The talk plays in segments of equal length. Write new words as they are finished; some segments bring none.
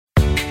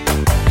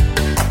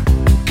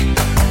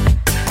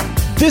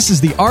This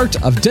is the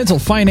Art of Dental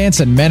Finance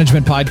and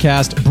Management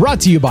podcast, brought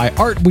to you by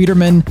Art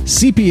Wiederman,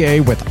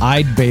 CPA with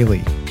Eide Bailly.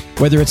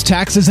 Whether it's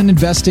taxes and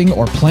investing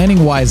or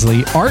planning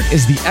wisely, Art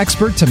is the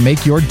expert to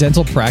make your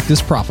dental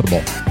practice profitable.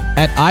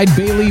 At Eide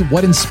Bailly,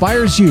 what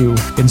inspires you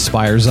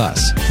inspires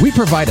us. We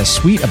provide a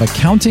suite of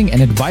accounting and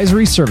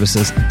advisory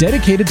services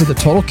dedicated to the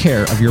total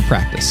care of your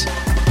practice.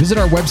 Visit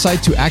our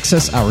website to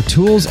access our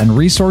tools and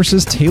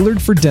resources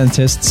tailored for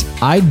dentists,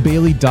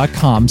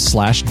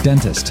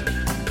 eidebailly.com/dentist.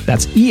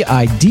 That's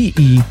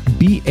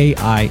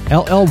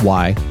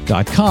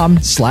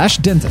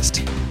EIDEBAILLY.com/dentist.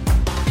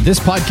 This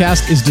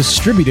podcast is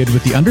distributed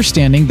with the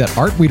understanding that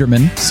Art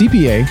Wiederman,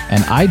 CPA,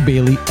 and Eide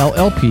Bailly,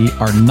 LLP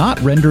are not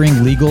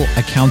rendering legal,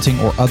 accounting,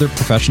 or other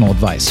professional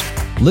advice.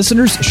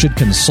 Listeners should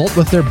consult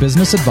with their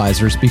business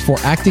advisors before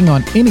acting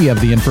on any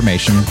of the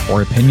information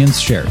or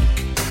opinions shared.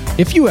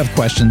 If you have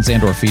questions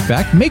and or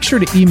feedback, make sure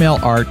to email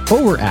Art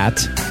over at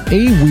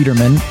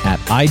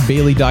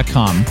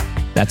awiederman@eidebailly.com.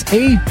 That's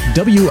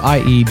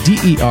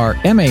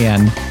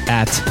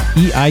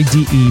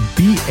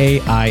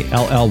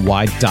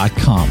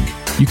AWIEDERMAN@EIDEBAILLY.com.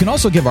 You can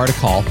also give Art a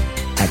call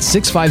at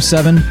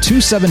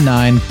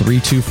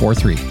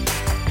 657-279-3243.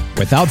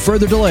 Without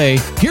further delay,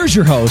 here's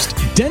your host,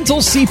 Dental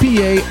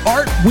CPA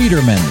Art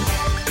Wiederman.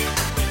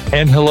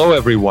 And hello,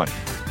 everyone,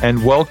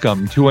 and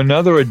welcome to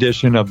another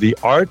edition of the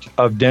Art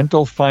of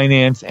Dental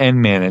Finance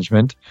and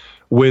Management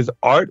with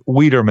Art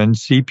Wiederman,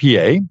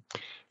 CPA.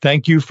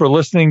 Thank you for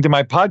listening to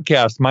my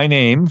podcast. My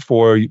name,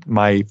 for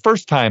my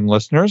first-time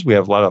listeners, we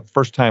have a lot of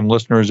first-time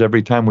listeners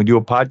every time we do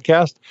a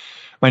podcast.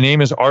 My name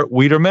is Art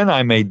Wiederman.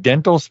 I'm a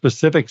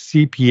dental-specific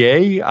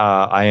CPA.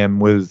 I am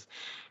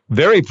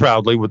very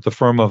proudly with the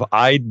firm of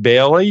Eide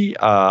Bailly.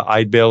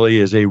 Eide Bailly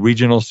is a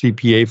regional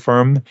CPA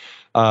firm,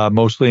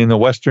 mostly in the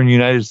Western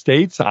United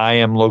States. I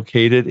am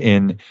located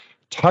in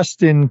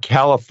Tustin,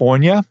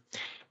 California.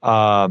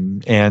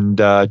 And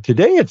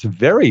today it's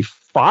very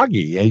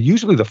foggy.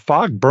 Usually the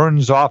fog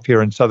burns off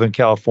here in Southern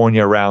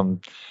California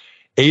around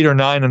 8 or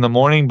 9 in the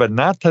morning, but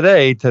not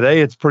today. Today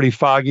it's pretty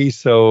foggy.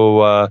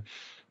 So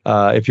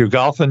if you're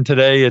golfing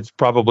today, it's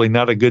probably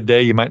not a good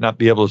day. You might not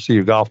be able to see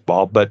your golf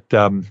ball. But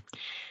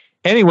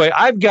anyway,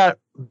 I've got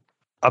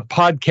a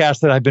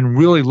podcast that I've been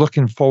really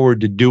looking forward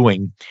to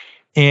doing.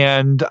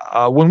 And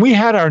when we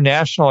had our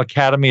National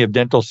Academy of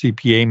Dental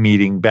CPA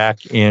meeting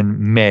back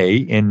in May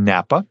in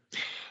Napa,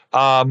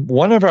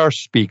 one of our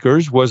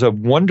speakers was a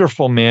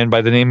wonderful man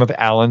by the name of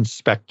Alan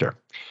Spector.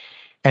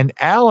 And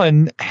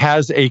Alan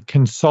has a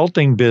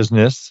consulting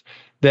business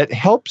that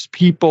helps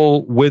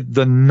people with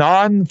the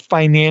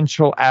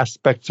non-financial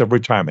aspects of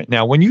retirement.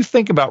 Now, when you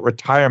think about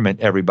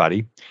retirement,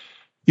 everybody,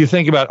 you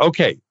think about,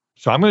 okay,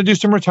 so I'm going to do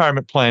some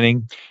retirement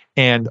planning,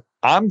 and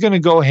I'm going to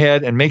go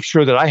ahead and make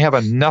sure that I have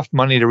enough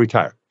money to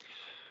retire.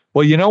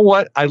 Well, you know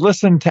what? I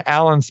listened to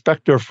Alan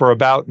Spector for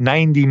about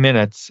 90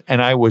 minutes,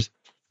 and I was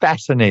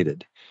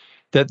fascinated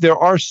that there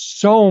are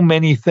so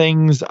many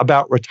things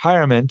about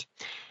retirement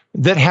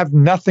that have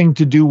nothing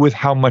to do with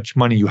how much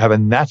money you have.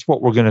 And that's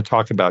what we're going to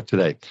talk about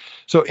today.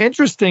 So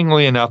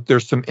interestingly enough,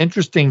 there's some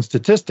interesting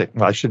statistics.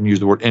 Well, I shouldn't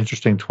use the word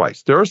interesting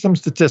twice. There are some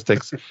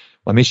statistics.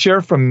 Let me share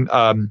from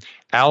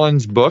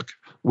Alan's book,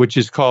 which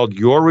is called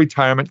Your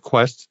Retirement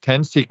Quest,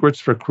 10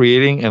 Secrets for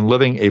Creating and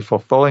Living a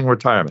Fulfilling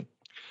Retirement.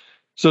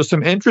 So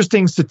some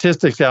interesting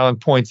statistics Alan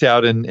points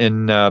out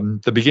in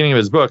the beginning of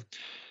his book,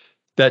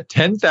 that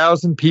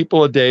 10,000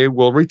 people a day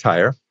will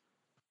retire.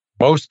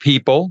 Most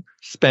people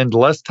spend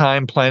less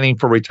time planning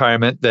for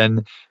retirement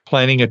than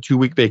planning a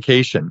 2-week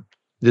vacation.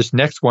 This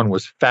next one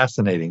was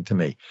fascinating to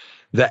me.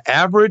 The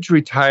average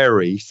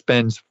retiree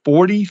spends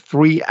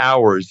 43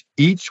 hours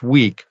each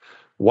week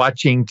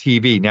watching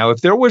TV. Now,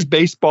 if there was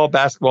baseball,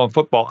 basketball, and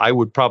football, I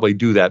would probably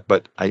do that,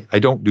 but I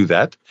don't do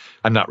that.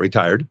 I'm not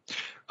retired.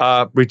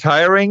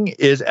 Retiring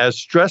is as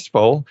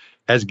stressful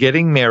as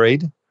getting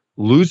married,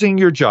 losing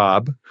your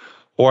job,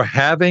 or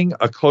having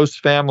a close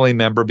family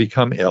member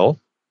become ill.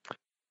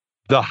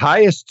 The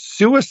highest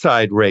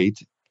suicide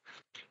rate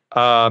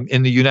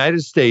in the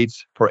United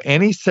States for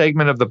any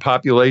segment of the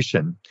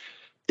population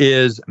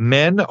is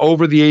men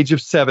over the age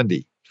of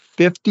 70,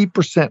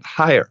 50%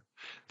 higher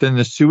than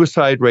the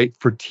suicide rate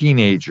for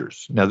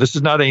teenagers. Now, this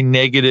is not a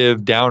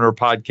negative downer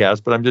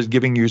podcast, but I'm just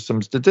giving you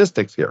some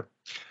statistics here.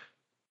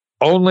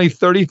 Only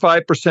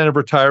 35% of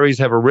retirees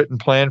have a written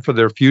plan for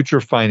their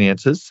future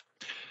finances.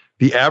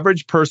 The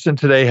average person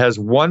today has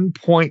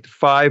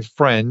 1.5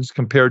 friends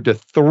compared to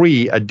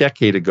 3 a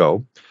decade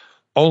ago.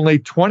 Only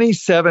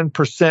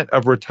 27%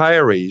 of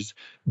retirees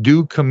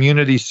do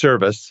community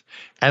service,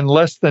 and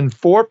less than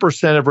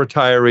 4% of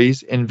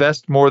retirees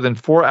invest more than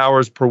 4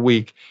 hours per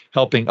week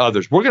helping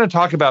others. We're going to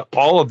talk about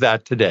all of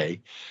that today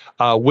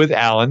with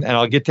Alan, and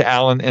I'll get to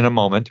Alan in a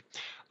moment.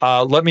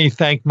 Let me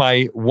thank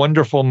my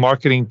wonderful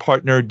marketing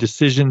partner,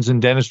 Decisions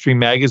in Dentistry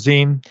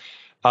Magazine.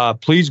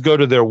 Please go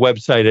to their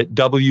website at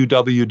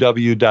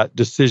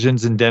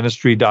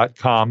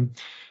www.decisionsindentistry.com.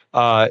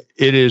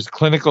 It is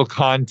clinical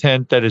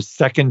content that is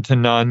second to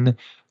none.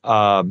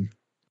 The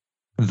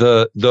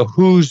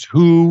who's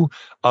who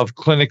of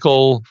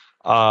clinical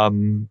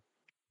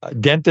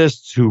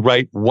dentists who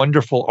write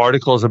wonderful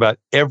articles about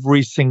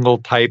every single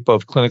type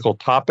of clinical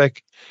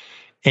topic,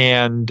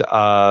 and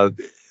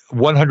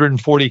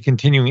 140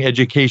 continuing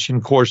education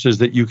courses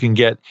that you can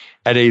get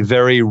at a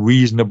very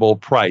reasonable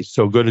price.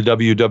 So go to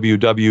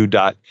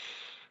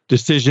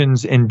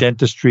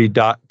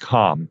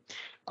www.decisionsindentistry.com.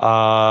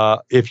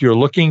 If you're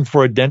looking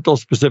for a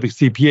dental-specific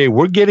CPA,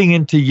 we're getting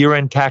into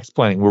year-end tax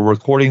planning. We're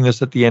recording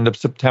this at the end of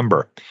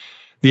September.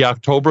 The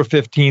October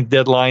 15th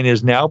deadline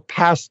is now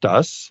past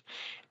us,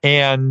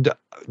 and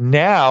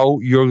now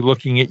you're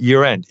looking at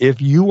year-end.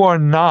 If you are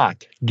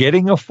not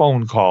getting a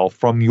phone call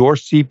from your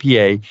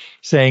CPA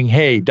saying,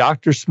 hey,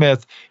 Dr.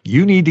 Smith,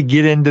 you need to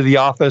get into the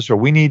office, or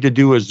we need to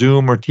do a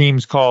Zoom or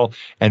Teams call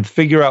and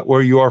figure out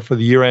where you are for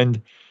the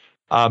year-end,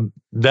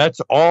 that's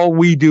all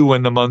we do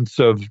in the months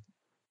of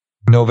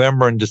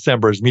November and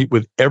December is meet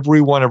with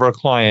every one of our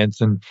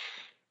clients. And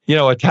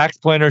a tax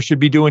planner should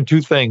be doing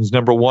two things.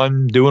 Number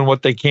one, doing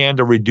what they can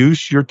to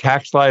reduce your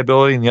tax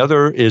liability. And the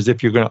other is,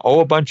 if you're going to owe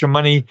a bunch of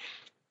money,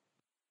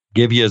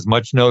 give you as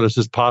much notice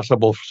as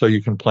possible so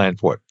you can plan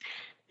for it.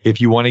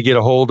 If you want to get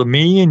a hold of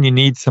me and you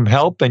need some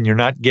help and you're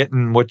not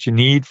getting what you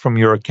need from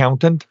your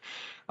accountant,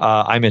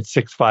 I'm at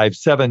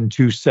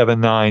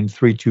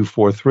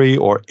 657-279-3243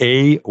 or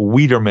A.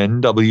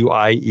 Wiederman,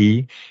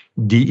 WIEDERMAN,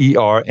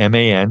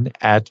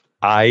 at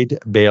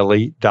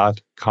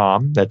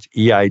eidbailly.com. That's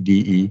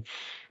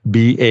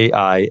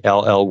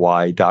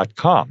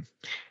EIDEBAILLY.com.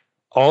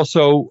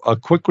 Also, a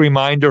quick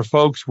reminder,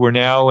 folks, we're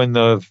now in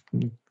the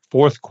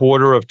fourth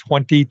quarter of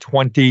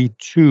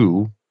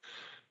 2022.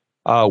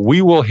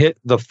 We will hit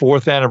the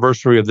fourth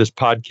anniversary of this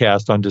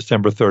podcast on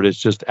December 3rd. It's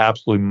just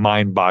absolutely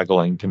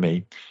mind-boggling to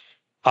me.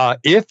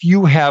 If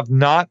you have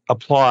not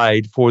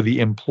applied for the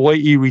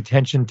Employee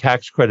Retention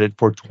Tax Credit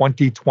for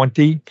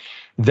 2020,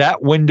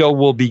 that window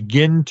will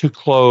begin to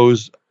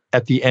close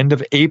at the end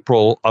of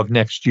April of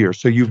next year.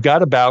 So you've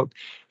got about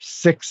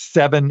 6,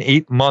 7,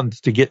 8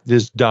 months to get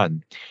this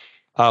done.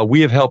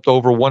 We have helped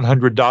over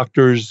 100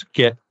 doctors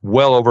get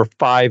well over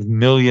 $5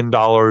 million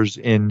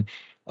in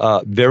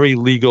very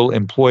legal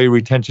employee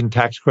retention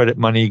tax credit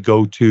money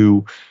go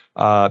to,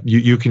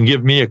 you can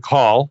give me a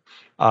call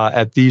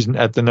at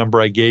the number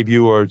I gave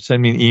you, or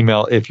send me an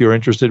email if you're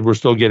interested. We're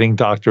still getting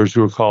doctors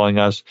who are calling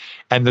us.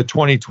 And the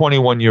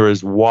 2021 year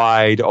is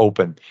wide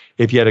open.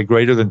 If you had a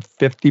greater than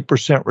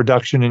 50%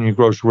 reduction in your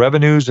gross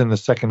revenues in the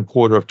second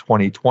quarter of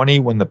 2020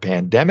 when the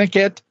pandemic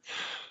hit,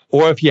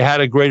 or if you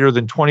had a greater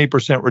than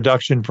 20%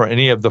 reduction for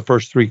any of the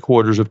first 3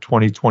 quarters of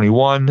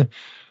 2021,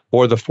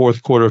 or the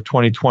fourth quarter of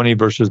 2020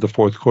 versus the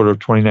fourth quarter of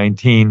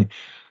 2019,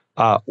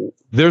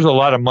 there's a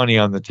lot of money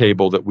on the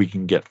table that we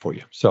can get for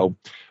you. So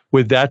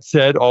with that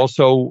said,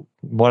 also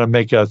want to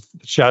make a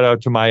shout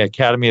out to my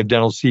Academy of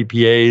Dental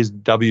CPAs,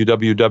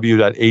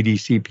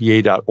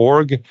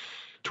 www.adcpa.org,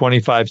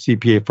 25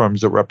 CPA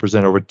firms that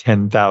represent over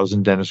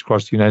 10,000 dentists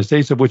across the United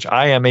States, of which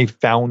I am a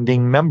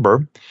founding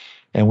member.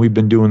 And we've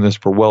been doing this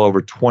for well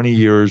over 20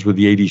 years with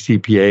the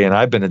ADCPA, and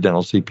I've been a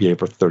dental CPA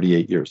for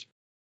 38 years.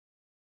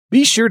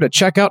 Be sure to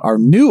check out our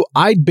new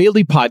Eid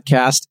Bailly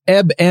podcast,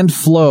 Ebb and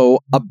Flow,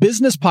 a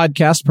business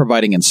podcast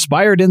providing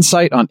inspired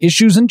insight on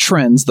issues and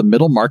trends the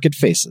middle market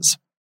faces.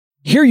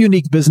 Hear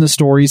unique business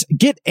stories,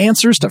 get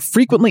answers to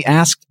frequently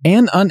asked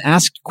and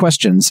unasked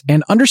questions,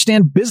 and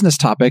understand business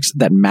topics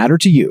that matter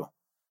to you.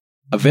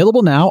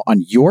 Available now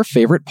on your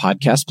favorite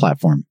podcast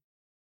platform.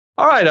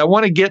 All right, I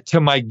want to get to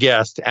my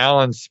guest,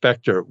 Alan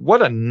Spector.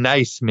 What a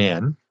nice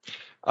man.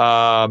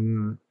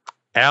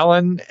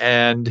 Alan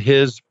and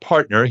his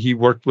partner, he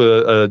worked with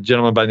a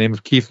gentleman by the name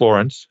of Keith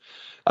Lawrence.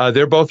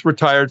 They're both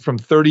retired from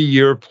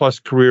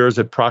 30-year-plus careers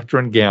at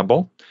Procter &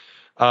 Gamble.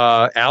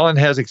 Alan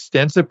has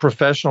extensive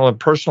professional and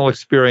personal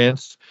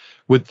experience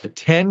with the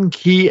 10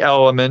 key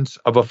elements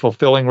of a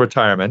fulfilling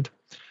retirement.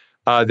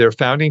 They're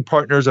founding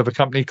partners of a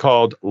company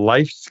called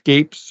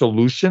LifeScape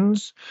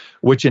Solutions,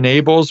 which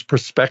enables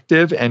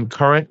prospective and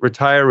current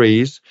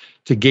retirees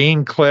to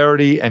gain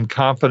clarity and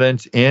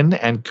confidence in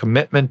and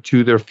commitment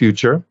to their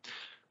future.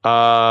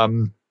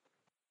 And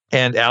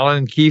Alan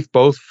and Keith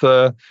both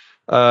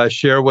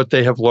share what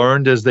they have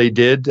learned as they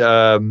did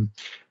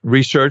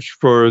research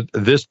for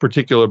this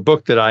particular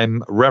book that I'm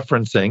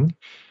referencing.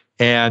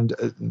 And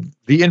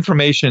the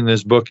information in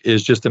this book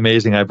is just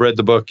amazing. I've read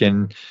the book,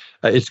 and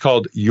it's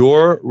called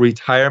Your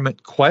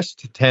Retirement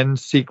Quest, 10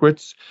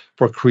 Secrets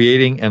for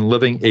Creating and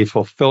Living a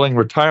Fulfilling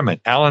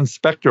Retirement. Alan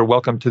Spector,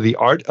 welcome to the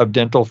Art of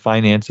Dental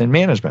Finance and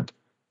Management.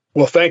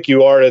 Well, thank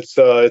you, Art. It's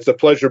a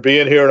pleasure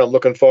being here, and I'm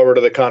looking forward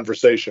to the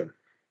conversation.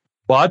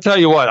 Well, I'll tell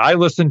you what, I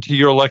listened to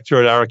your lecture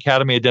at our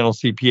Academy of Dental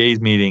CPAs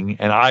meeting,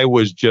 and I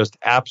was just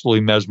absolutely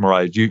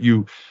mesmerized.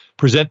 You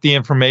present the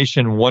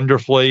information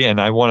wonderfully, and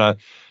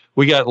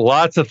we got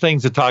lots of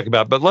things to talk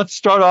about. But let's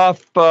start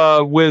off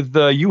with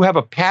you have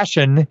a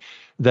passion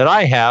that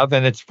I have,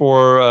 and it's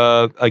for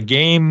a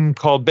game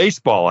called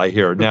baseball, I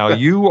hear. Now,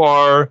 you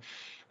are,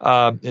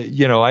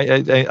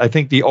 I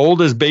think the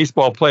oldest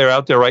baseball player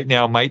out there right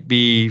now might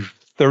be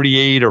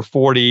 38 or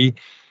 40.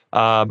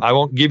 I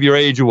won't give your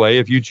age away.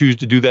 If you choose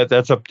to do that,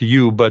 that's up to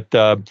you. But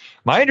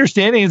my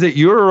understanding is that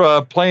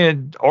you're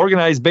playing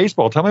organized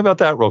baseball. Tell me about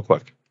that real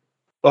quick.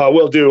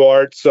 Will do,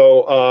 Art.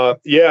 So,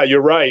 yeah,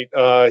 you're right.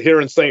 Here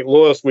in St.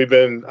 Louis, we've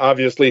been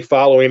obviously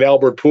following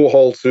Albert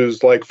Pujols,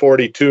 who's like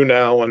 42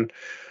 now, and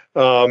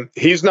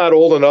he's not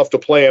old enough to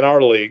play in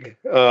our league.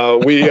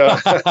 We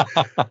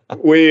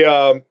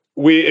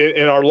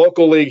in our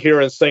local league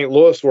here in St.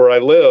 Louis, where I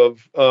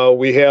live,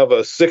 we have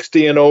a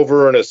 60 and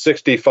over and a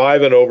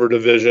 65 and over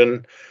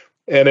division.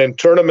 And in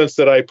tournaments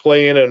that I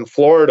play in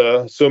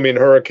Florida, assuming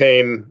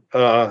Hurricane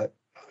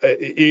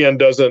Ian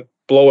doesn't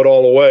blow it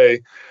all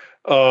away,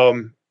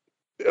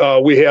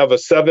 we have a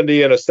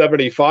 70 and a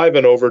 75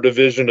 and over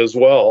division as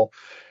well.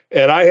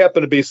 And I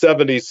happen to be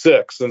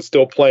 76 and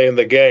still playing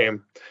the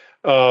game.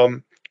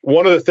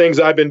 One of the things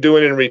I've been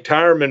doing in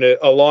retirement,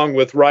 along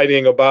with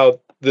writing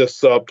about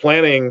this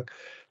planning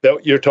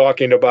that you're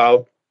talking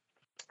about,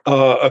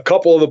 a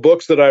couple of the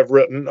books that I've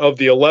written, of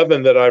the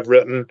 11 that I've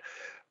written,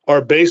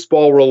 are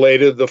baseball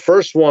related. The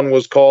first one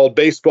was called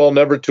Baseball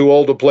Never Too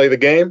Old to Play the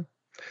Game.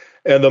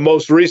 And the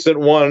most recent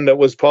one that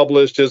was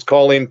published is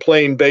calling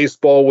Playing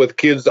Baseball with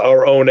Kids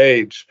Our Own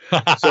Age.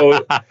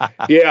 So,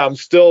 yeah, I'm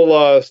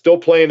still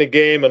playing the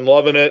game and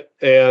loving it.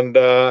 And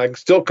I can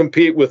still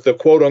compete with the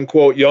quote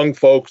unquote young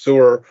folks who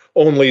are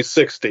only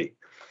 60.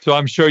 So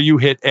I'm sure you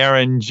hit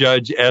Aaron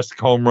Judge-esque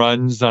home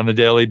runs on a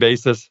daily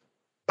basis.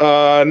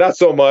 Not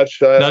so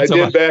much. I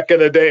did back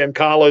in the day in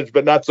college,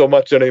 but not so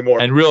much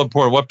anymore. And real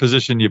important, what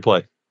position do you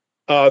play?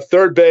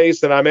 Third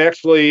base, and I'm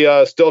actually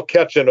still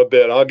catching a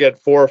bit. I'll get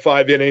 4 or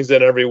 5 innings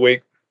in every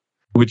week.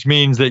 Which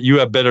means that you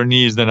have better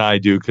knees than I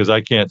do, because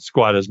I can't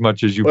squat as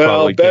much as you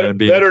probably can.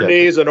 Better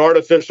knees and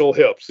artificial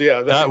hips.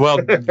 Yeah.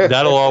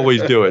 That'll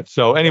always do it.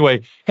 So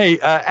anyway, hey,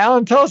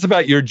 Alan, tell us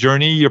about your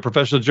journey, your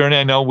professional journey.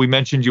 I know we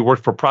mentioned you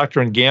worked for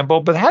Procter &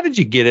 Gamble, but how did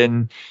you get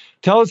in?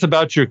 Tell us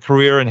about your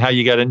career and how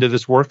you got into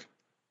this work.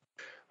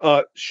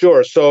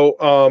 Sure.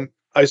 So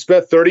I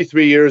spent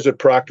 33 years at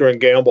Procter &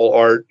 Gamble,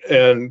 Art,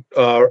 and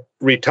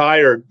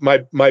retired.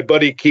 My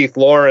buddy Keith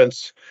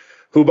Lawrence,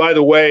 who, by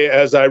the way,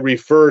 as I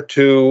refer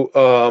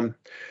to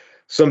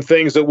some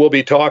things that we'll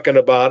be talking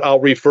about, I'll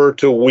refer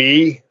to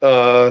we.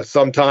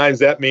 Sometimes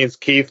that means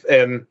Keith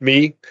and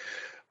me.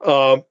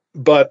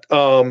 But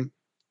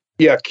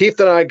Keith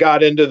and I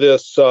got into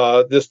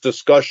this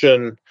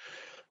discussion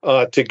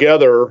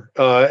together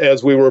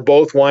as we were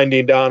both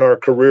winding down our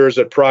careers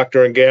at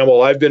Procter &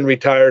 Gamble. I've been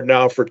retired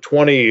now for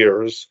 20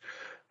 years,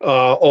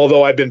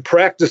 although I've been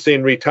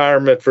practicing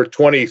retirement for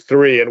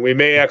 23, and we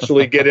may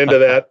actually get into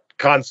that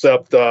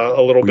concept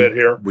a little bit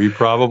here. We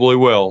probably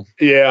will.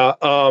 Yeah.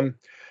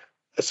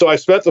 So I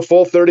spent the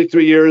full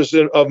 33 years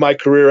of my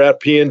career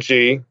at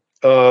P&G,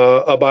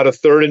 about a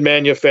third in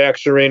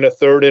manufacturing, a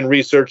third in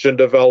research and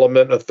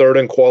development, a third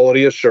in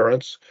quality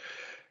assurance.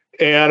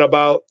 And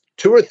about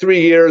 2 or 3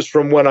 years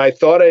from when I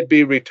thought I'd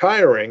be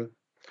retiring,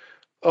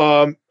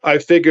 I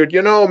figured,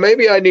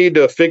 maybe I need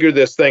to figure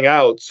this thing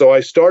out. So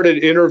I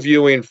started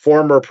interviewing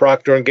former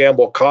Procter &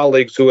 Gamble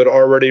colleagues who had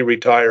already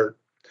retired,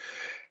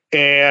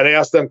 and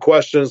asked them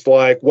questions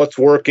like, what's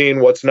working,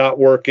 what's not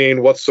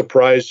working, what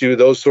surprised you,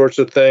 those sorts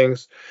of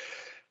things.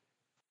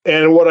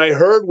 And what I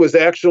heard was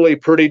actually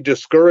pretty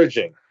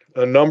discouraging.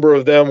 A number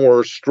of them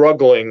were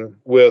struggling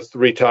with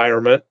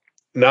retirement,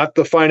 not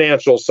the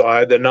financial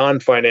side, the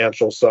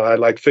non-financial side,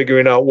 like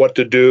figuring out what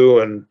to do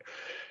and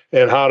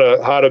how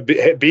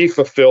to be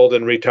fulfilled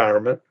in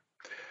retirement.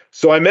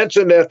 So I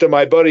mentioned that to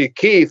my buddy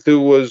Keith,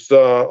 who was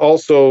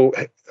also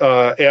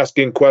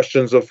asking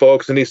questions of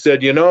folks, and he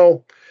said,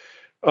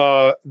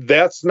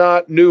 that's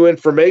not new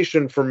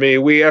information for me.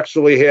 We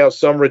actually have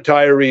some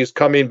retirees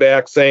coming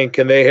back saying,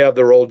 can they have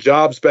their old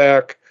jobs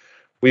back?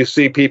 We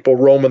see people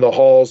roaming the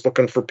halls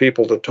looking for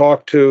people to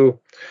talk to.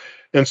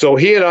 And so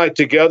he and I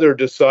together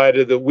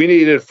decided that we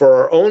needed, for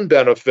our own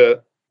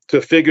benefit,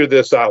 to figure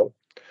this out.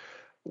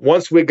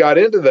 Once we got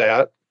into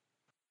that,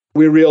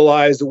 we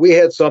realized that we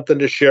had something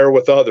to share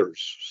with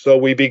others. So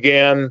we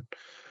began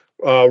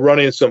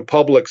running some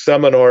public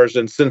seminars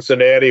in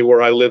Cincinnati,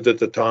 where I lived at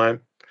the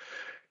time.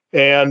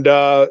 And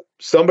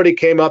somebody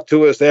came up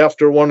to us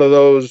after one of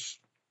those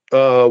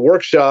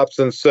workshops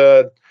and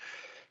said,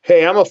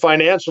 hey, I'm a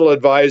financial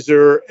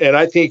advisor, and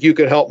I think you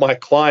can help my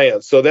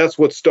clients. So that's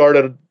what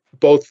started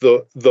both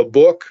the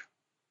book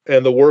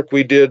and the work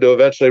we did to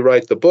eventually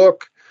write the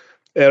book.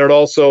 And it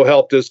also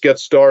helped us get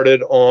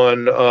started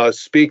on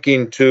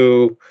speaking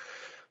to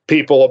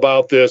people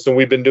about this. And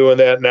we've been doing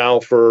that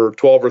now for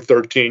 12 or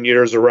 13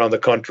 years around the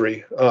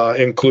country,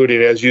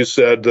 including, as you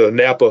said, the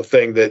Napa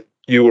thing that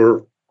you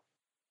were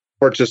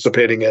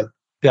participating in.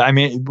 Yeah, I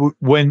mean,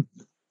 when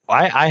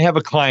I have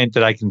a client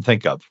that I can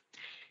think of,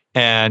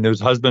 and it was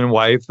husband and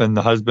wife, and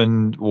the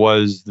husband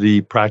was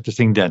the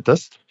practicing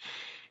dentist.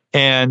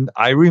 And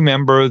I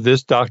remember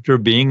this doctor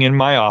being in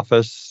my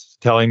office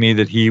telling me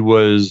that he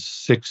was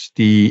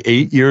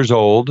 68 years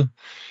old,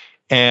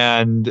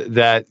 and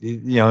that,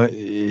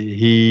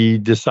 he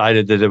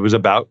decided that it was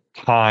about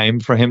time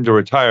for him to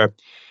retire.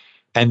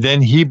 And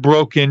then he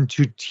broke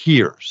into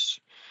tears.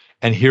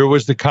 And here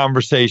was the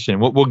conversation.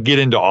 We'll get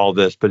into all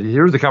this, but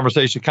here's the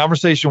conversation.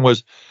 Conversation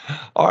was,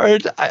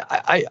 Art,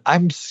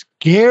 I'm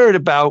scared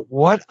about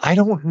I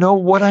don't know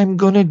what I'm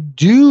going to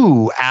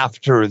do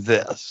after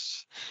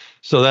this.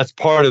 So that's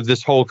part of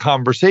this whole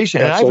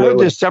conversation. Absolutely. And I've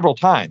heard this several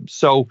times.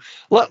 So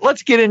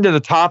let's get into the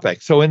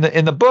topic. So in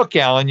the book,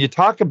 Alan, you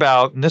talk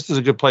about, and this is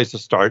a good place to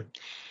start,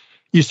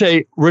 you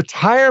say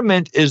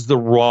retirement is the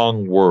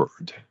wrong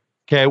word.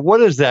 Okay, what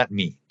does that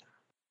mean?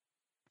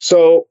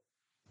 So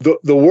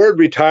the word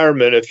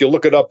retirement, if you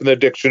look it up in the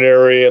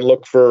dictionary and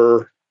look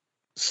for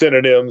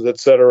synonyms, et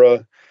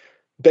cetera,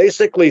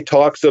 basically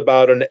talks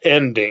about an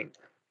ending.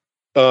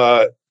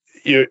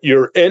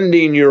 You're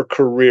ending your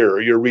career.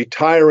 You're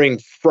retiring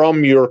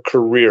from your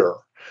career.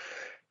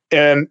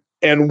 And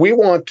we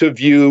want to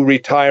view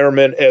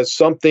retirement as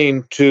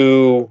something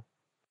to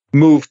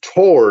move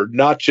toward,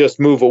 not just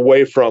move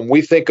away from.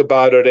 We think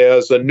about it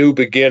as a new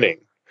beginning.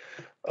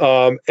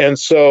 And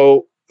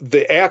so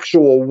the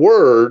actual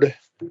word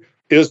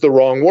is the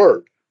wrong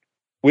word.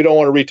 We don't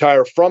want to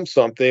retire from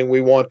something. We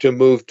want to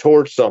move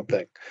towards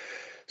something.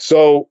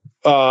 So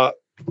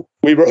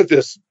we wrote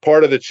this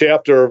part of the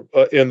chapter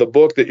in the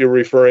book that you're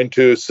referring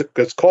to.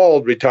 It's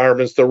called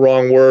Retirement's the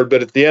Wrong Word.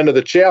 But at the end of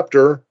the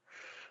chapter,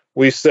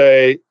 we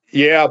say,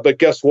 yeah, but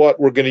guess what?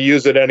 We're going to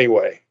use it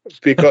anyway,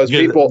 because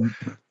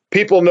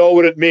people know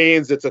what it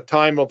means. It's a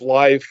time of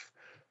life.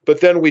 But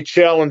then we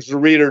challenge the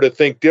reader to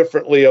think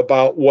differently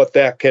about what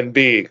that can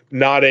be,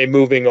 not a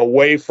moving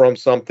away from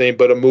something,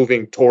 but a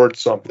moving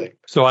towards something.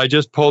 So I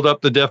just pulled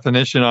up the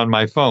definition on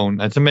my phone.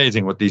 It's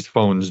amazing what these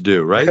phones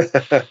do, right?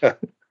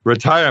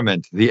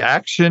 Retirement, the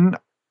action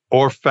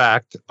or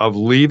fact of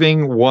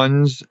leaving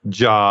one's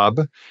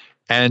job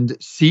and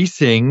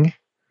ceasing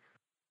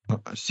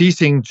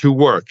to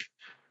work.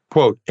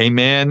 Quote, a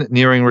man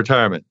nearing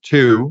retirement.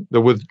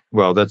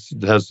 That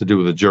has to do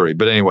with the jury.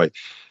 But anyway,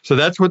 so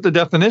that's what the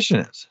definition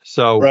is.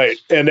 So right.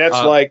 And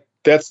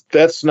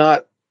that's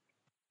not,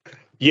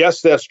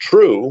 yes, that's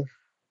true,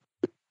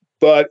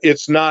 but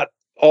it's not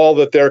all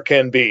that there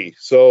can be.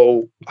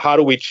 So how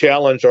do we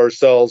challenge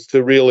ourselves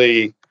to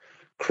really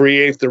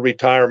create the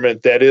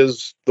retirement that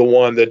is the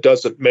one that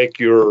doesn't make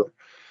your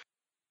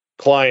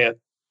client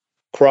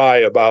cry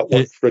about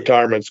what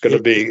retirement's going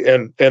to be?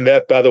 And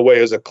that, by the way,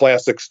 is a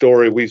classic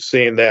story. We've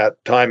seen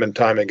that time and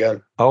time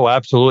again. Oh,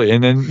 absolutely.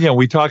 And then,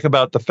 we talk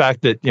about the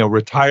fact that,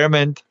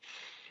 retirement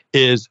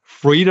is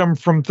freedom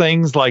from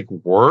things like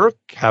work,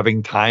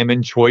 having time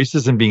and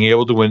choices, and being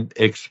able to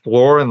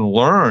explore and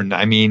learn.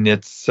 I mean,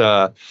 it's,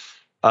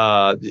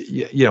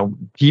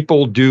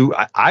 people do.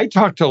 I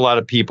talk to a lot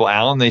of people,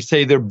 Alan, they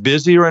say they're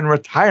busier in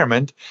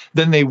retirement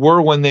than they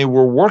were when they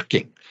were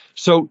working.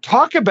 So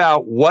talk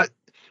about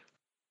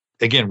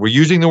again, we're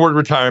using the word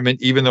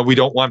retirement, even though we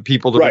don't want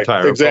people to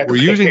retire. Exactly. But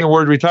we're using the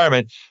word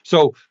retirement.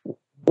 So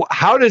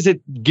how does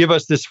it give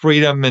us this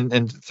freedom?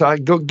 And so I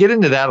get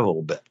into that a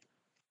little bit.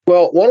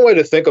 Well, one way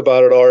to think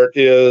about it, Art,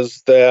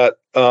 is that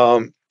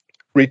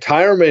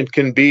retirement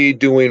can be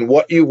doing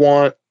what you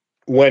want,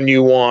 when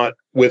you want,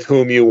 with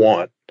whom you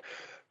want.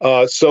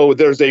 So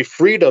there's a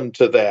freedom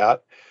to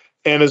that.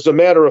 And as a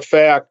matter of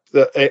fact,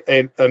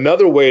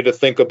 another way to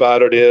think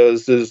about it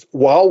is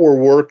while we're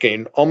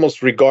working,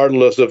 almost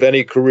regardless of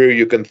any career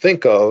you can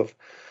think of,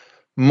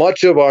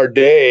 much of our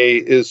day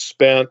is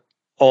spent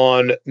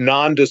on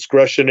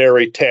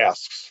non-discretionary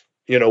tasks.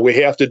 We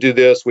have to do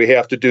this, we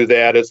have to do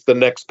that. It's the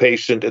next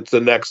patient, it's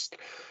the next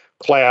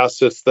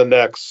class, it's the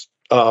next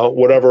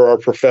whatever our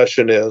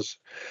profession is.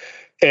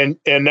 And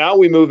now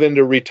we move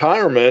into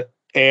retirement,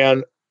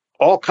 and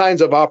all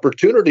kinds of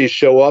opportunities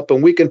show up,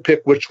 and we can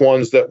pick which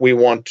ones that we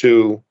want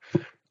to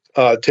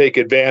take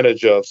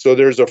advantage of. So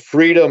there's a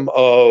freedom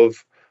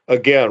of,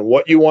 again,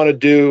 what you want to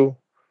do,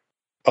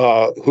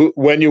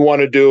 when you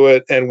want to do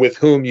it, and with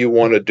whom you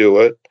want to do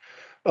it.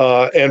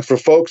 And for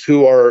folks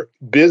who are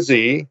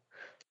busy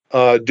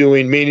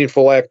doing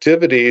meaningful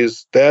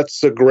activities,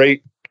 that's a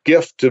great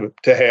gift to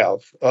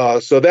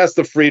have. So that's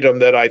the freedom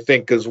that I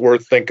think is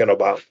worth thinking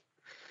about.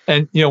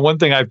 And, one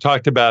thing I've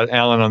talked about,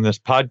 Alan, on this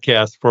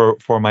podcast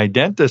for my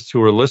dentists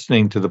who are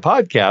listening to the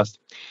podcast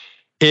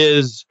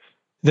is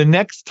the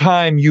next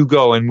time you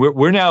go, and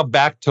we're now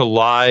back to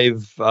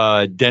live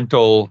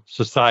dental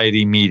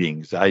society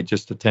meetings. I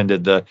just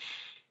attended the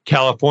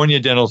California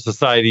Dental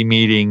Society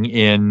meeting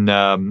in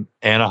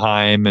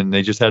Anaheim, and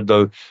they just had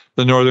the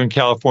Northern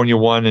California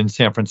one in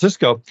San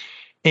Francisco.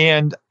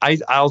 And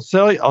I'll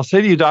say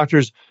to you,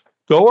 doctors,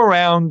 go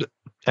around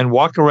and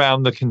walk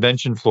around the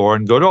convention floor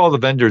and go to all the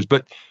vendors,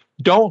 but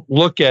don't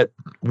look at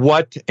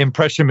what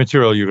impression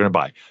material you're going to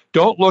buy.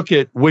 Don't look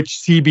at which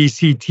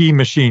CBCT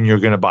machine you're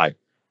going to buy.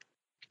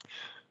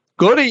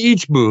 Go to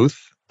each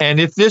booth, and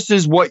if this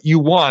is what you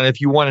want,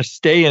 if you want to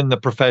stay in the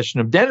profession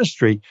of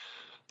dentistry,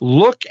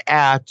 look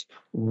at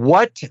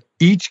what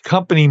each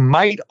company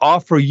might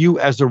offer you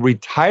as a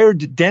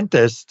retired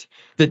dentist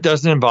that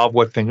doesn't involve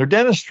wet finger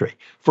dentistry.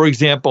 For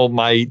example,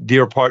 my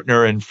dear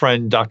partner and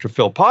friend, Dr.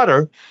 Phil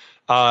Potter,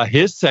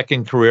 his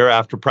second career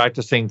after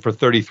practicing for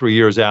 33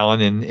 years,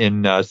 Alan,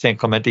 in San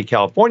Clemente,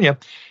 California.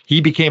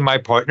 He became my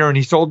partner and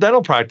he sold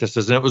dental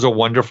practices, and it was a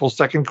wonderful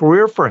second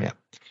career for him.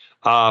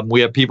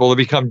 We have people that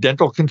become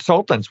dental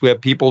consultants. We have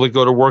people that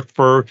go to work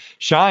for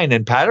Shine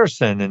and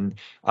Patterson and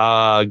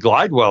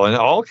Glidewell and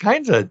all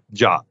kinds of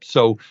jobs.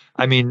 So,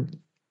 I mean,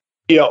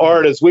 yeah,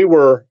 Art, as we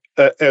were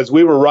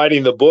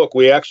writing the book,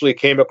 we actually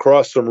came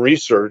across some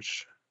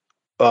research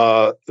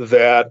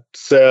that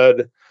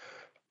said,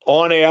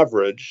 on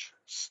average,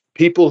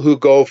 people who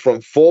go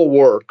from full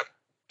work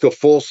to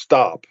full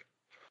stop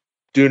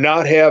do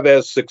not have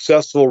as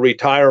successful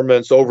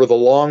retirements over the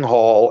long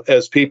haul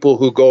as people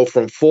who go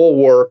from full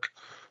work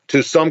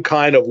to some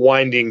kind of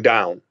winding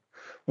down,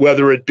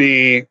 whether it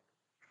be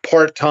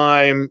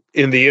part-time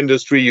in the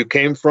industry you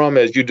came from,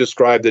 as you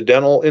described, the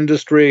dental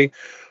industry,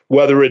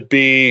 whether it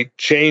be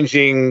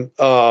changing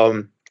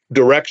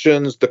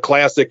directions. The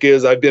classic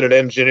is, I've been an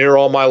engineer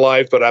all my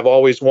life, but I've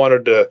always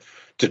wanted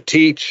to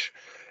teach.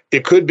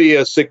 It could be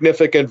a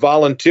significant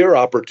volunteer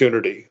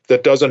opportunity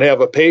that doesn't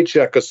have a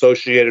paycheck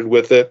associated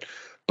with it,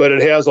 but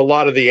it has a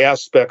lot of the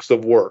aspects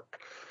of work.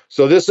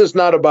 So this is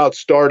not about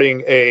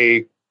starting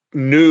a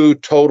new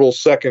total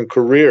second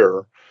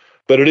career,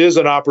 but it is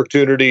an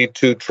opportunity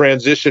to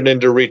transition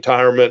into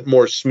retirement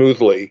more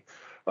smoothly,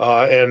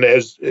 and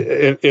as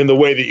in the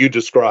way that you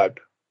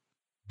described.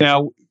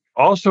 Now,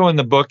 also in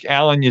the book,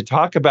 Alan, you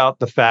talk about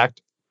the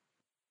fact,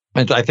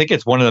 and I think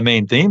it's one of the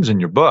main themes in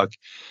your book,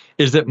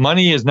 is that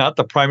money is not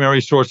the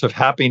primary source of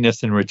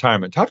happiness in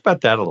retirement. Talk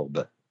about that a little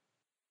bit.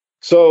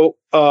 So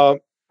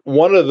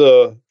one of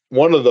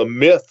the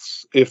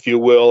myths, if you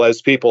will,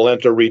 as people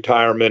enter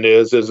retirement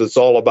is it's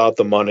all about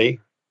the money.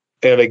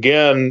 And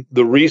again,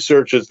 the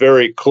research is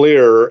very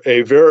clear.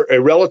 A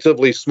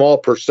relatively small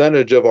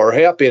percentage of our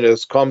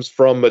happiness comes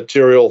from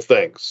material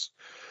things.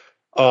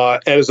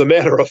 And as a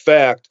matter of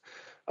fact,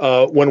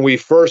 when we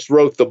first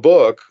wrote the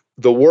book,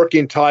 the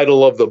working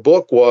title of the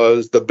book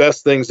was "The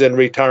Best Things in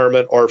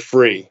Retirement Are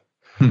Free."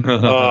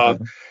 The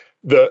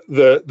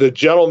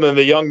gentleman,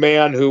 the young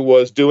man who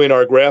was doing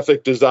our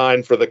graphic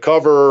design for the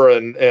cover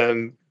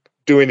and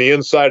doing the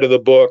inside of the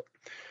book,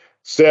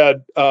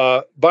 said,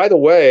 by the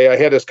way, I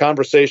had this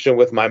conversation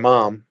with my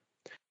mom,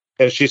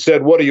 and she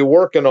said, "What are you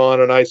working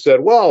on?" And I said,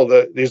 "Well,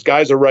 these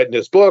guys are writing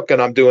this book,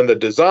 and I'm doing the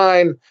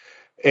design."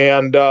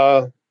 And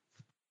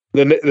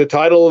the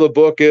title of the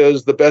book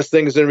is "The Best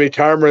Things in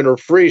Retirement Are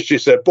Free." She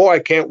said, "Boy, I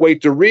can't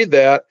wait to read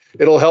that.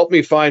 It'll help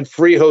me find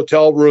free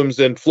hotel rooms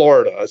in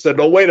Florida." I said,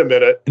 "No, wait a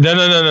minute.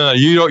 No.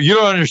 You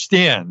don't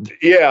understand."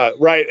 Yeah,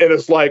 right. And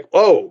it's like,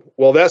 oh,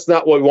 well, that's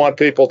not what we want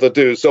people to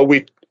do. So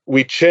we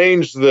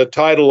changed the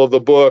title of the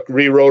book,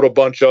 rewrote a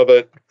bunch of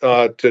it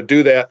to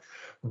do that.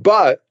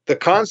 But the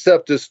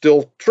concept is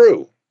still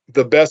true.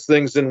 The best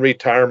things in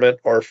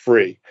retirement are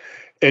free.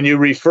 And you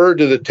referred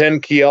to the 10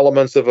 key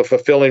elements of a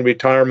fulfilling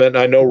retirement.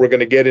 I know we're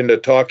going to get into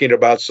talking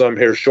about some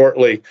here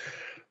shortly,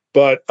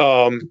 but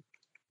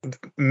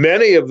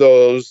many of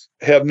those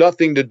have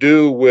nothing to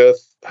do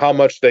with how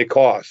much they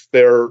cost.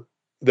 They're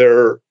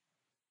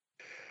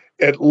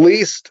at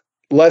least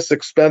less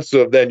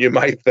expensive than you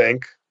might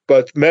think,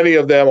 but many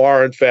of them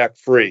are in fact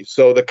free.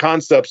 So the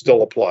concept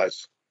still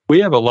applies. We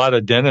have a lot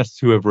of dentists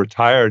who have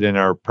retired in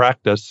our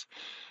practice,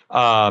 in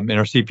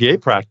our CPA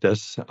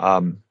practice,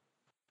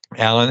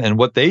 Alan, and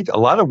a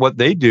lot of what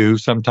they do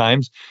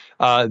sometimes,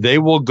 they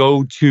will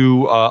go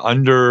to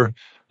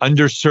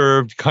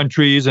underserved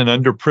countries and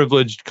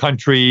underprivileged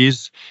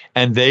countries,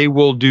 and they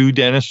will do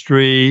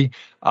dentistry,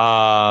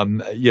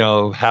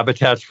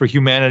 Habitats for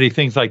Humanity,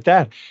 things like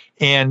that.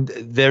 And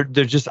they're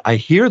just, I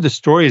hear the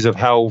stories of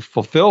how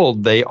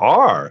fulfilled they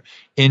are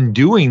in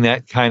doing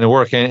that kind of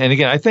work. And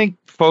again, I think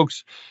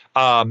folks,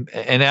 and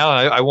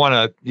Alan, I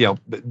want to,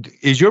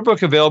 is your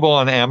book available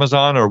on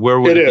Amazon, or where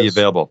would it be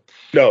available?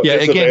 No, yeah.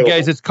 Again, available.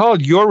 Guys, it's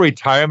called Your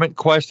Retirement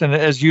Quest. And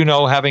as you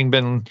know, having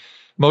been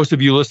most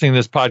of you listening to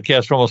this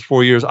podcast for almost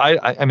 4 years,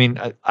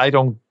 I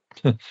don't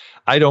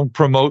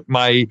promote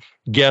my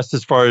guests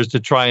as far as to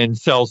try and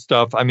sell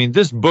stuff. I mean,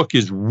 this book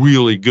is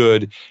really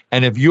good.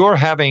 And if you're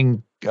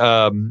having,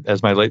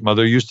 as my late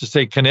mother used to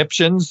say,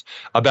 conniptions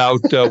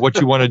about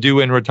what you want to do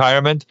in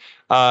retirement,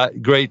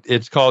 great.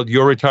 It's called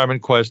Your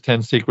Retirement Quest,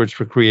 10 Secrets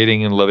for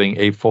Creating and Living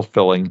a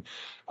Fulfilling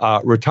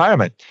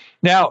Retirement.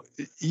 Now,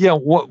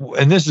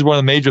 and this is one of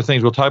the major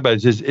things we'll talk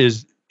about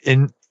is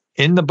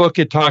in the book,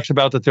 it talks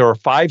about that there are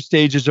 5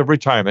 stages of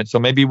retirement. So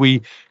maybe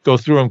we go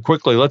through them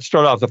quickly. Let's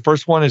start off. The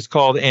first one is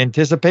called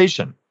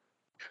anticipation.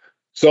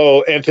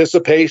 So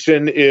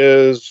anticipation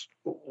is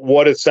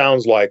what it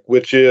sounds like,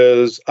 which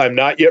is I'm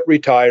not yet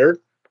retired.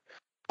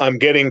 I'm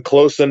getting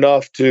close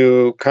enough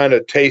to kind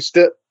of taste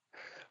it.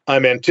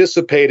 I'm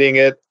anticipating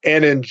it.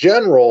 And in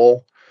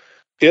general,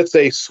 it's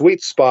a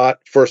sweet spot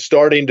for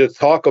starting to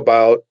talk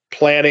about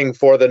planning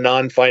for the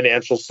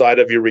non-financial side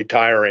of your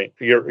retirement.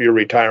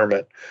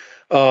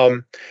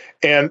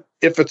 And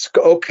if it's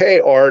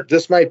okay, Art,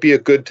 this might be a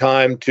good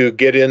time to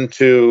get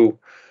into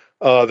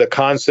the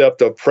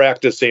concept of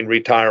practicing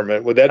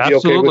retirement. Would that be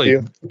okay with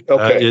you?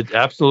 Okay.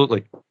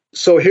 Absolutely.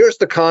 So here's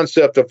the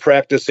concept of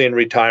practicing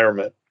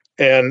retirement.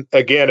 And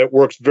again, it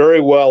works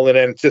very well in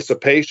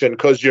anticipation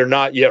because you're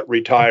not yet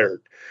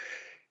retired.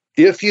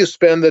 If you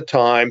spend the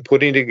time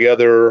putting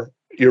together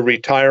your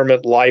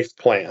retirement life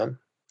plan,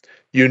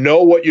 you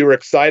know what you're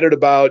excited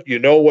about, you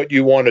know what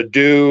you want to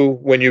do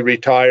when you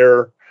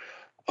retire,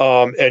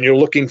 and you're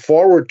looking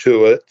forward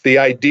to it. The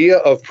idea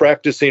of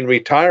practicing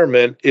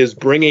retirement is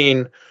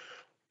bringing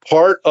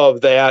part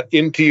of that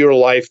into your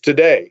life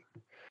today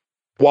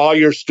while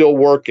you're still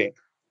working.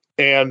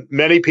 And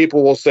many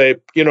people will say,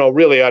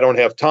 really, I don't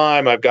have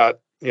time.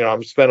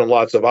 I'm spending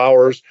lots of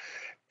hours.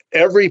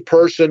 Every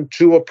person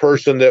to a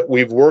person that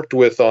we've worked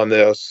with on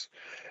this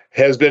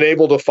has been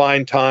able to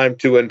find time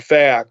to, in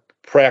fact,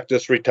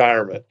 practice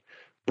retirement,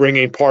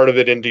 bringing part of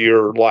it into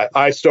your life.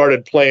 I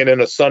started playing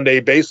in a Sunday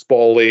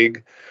baseball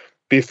league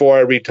before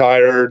I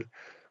retired.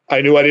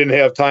 I knew I didn't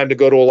have time to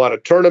go to a lot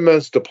of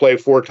tournaments, to play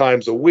 4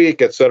 times a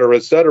week, et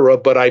cetera,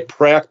 but I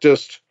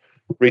practiced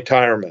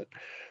retirement.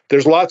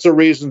 There's lots of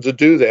reasons to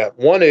do that.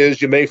 One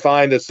is you may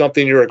find that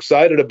something you're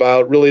excited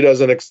about really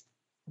doesn't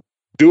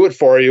do it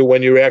for you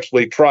when you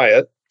actually try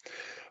it.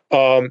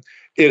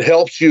 It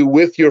helps you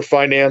with your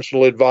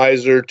financial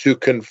advisor to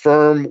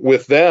confirm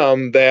with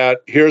them that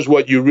here's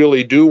what you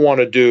really do want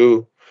to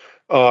do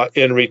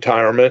in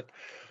retirement.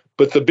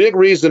 But the big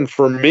reason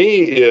for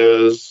me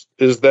is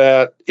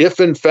that if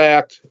in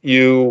fact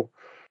you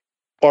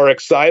are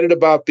excited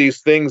about these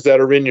things that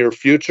are in your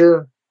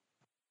future,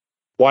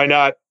 why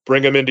not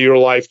bring them into your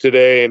life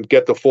today and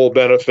get the full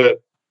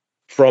benefit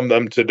from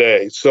them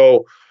today?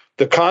 So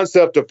the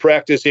concept of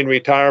practicing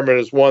retirement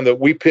is one that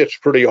we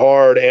pitch pretty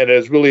hard and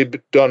has really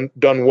done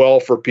well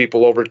for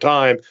people over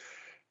time.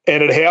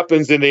 And it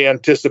happens in the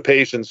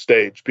anticipation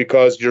stage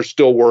because you're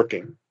still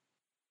working.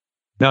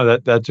 No,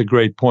 that's a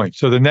great point.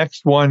 So the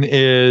next one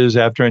is,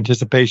 after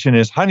anticipation,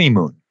 is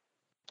honeymoon.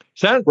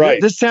 Right.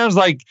 This sounds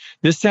like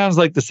the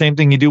same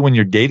thing you do when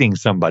you're dating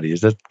somebody.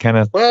 Is that kind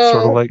of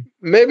sort of like?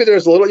 Maybe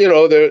there's a little,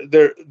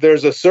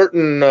 there's a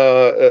certain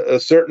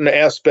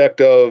aspect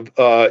of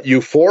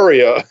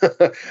euphoria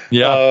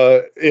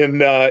in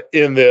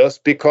this,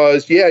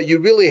 because you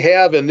really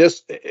have in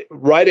this,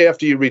 right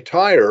after you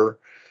retire,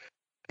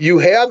 you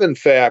have in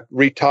fact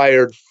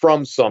retired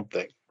from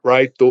something,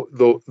 right?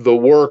 The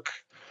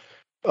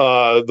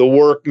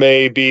work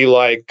may be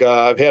like,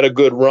 I've had a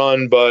good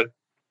run, but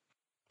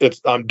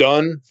I'm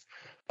done.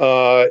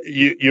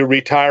 You're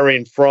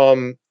retiring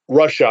from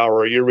rush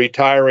hour. You're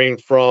retiring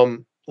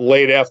from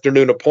late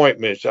afternoon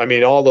appointments. I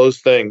mean, all those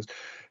things.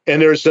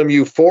 And there's some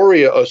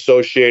euphoria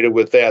associated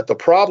with that. The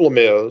problem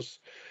is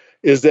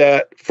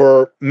that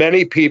for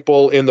many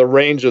people in the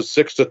range of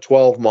 6 to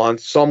 12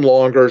 months, some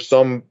longer,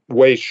 some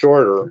way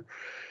shorter,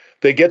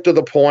 they get to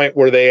the point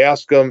where they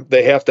have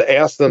to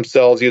ask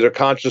themselves, either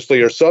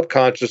consciously or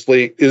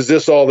subconsciously, is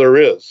this all there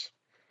is?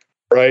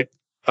 Right?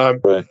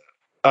 Right.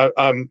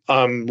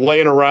 I'm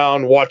laying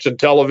around watching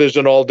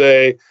television all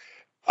day.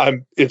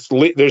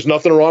 There's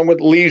nothing wrong with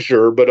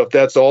leisure, but if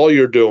that's all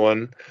you're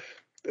doing,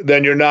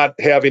 then you're not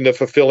having the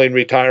fulfilling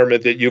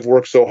retirement that you've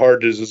worked so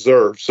hard to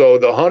deserve. So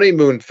the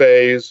honeymoon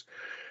phase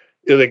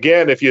is,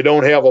 again, if you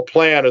don't have a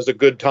plan, is a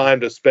good time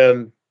to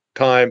spend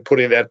time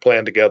putting that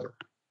plan together.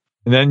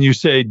 And then you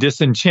say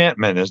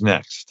disenchantment is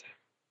next.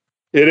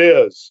 It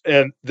is.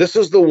 And this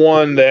is the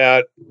one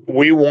that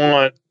we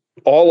want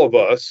all of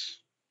us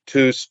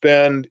to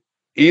spend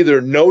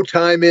either no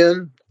time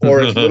in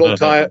or as little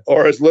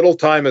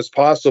time as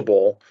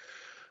possible.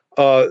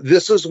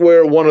 This is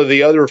where one of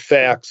the other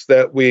facts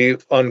that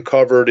we've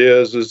uncovered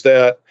is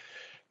that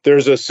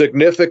there's a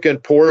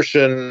significant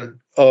portion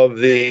of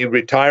the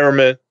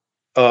retirement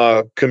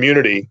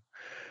community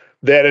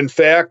that in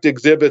fact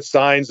exhibits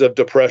signs of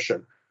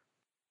depression.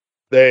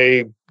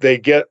 They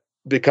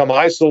become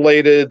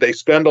isolated. They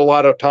spend a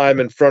lot of time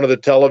in front of the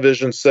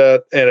television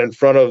set and in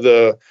front of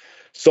the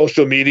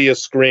social media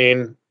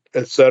screen,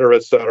 et cetera,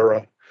 et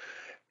cetera.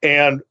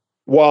 And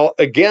while,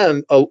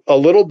 again, a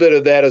little bit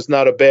of that is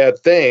not a bad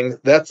thing,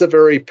 that's a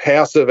very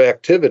passive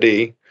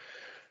activity.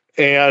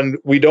 And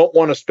we don't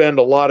want to spend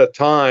a lot of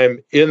time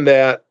in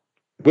that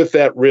with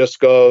that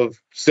risk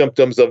of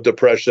symptoms of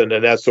depression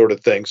and that sort of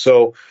thing.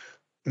 So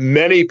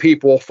many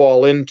people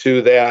fall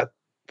into that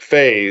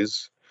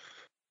phase,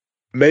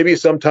 maybe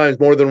sometimes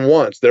more than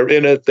once. They're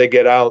in it, they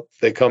get out,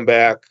 they come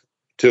back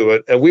to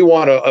it. And we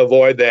want to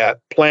avoid that.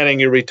 Planning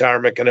your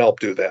retirement can help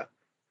do that.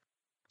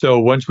 So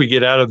once we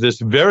get out of this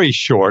very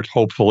short,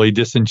 hopefully,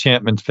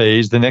 disenchantment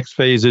phase, the next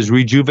phase is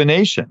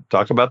rejuvenation.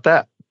 Talk about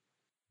that.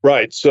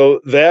 Right. So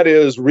that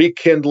is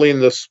rekindling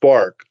the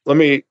spark. Let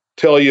me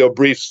tell you a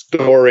brief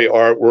story,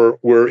 Art.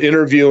 We're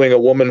interviewing a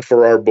woman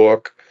for our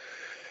book,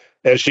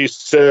 and she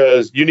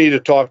says, you need to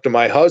talk to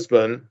my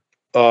husband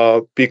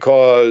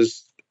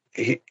because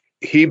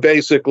he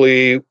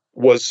basically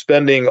was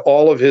spending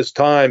all of his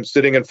time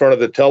sitting in front of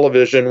the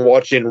television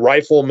watching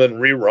Rifleman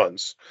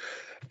reruns.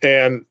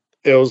 And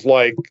it was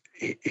like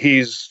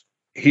he's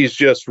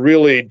just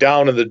really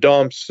down in the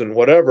dumps and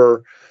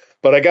whatever.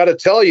 But I got to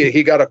tell you,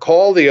 he got a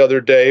call the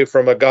other day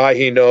from a guy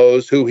he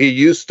knows who he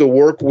used to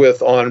work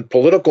with on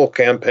political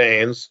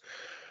campaigns.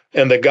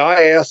 And the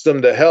guy asked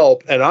him to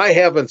help. And I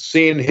haven't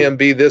seen him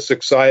be this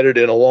excited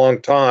in a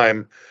long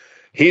time.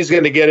 He's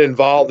going to get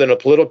involved in a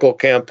political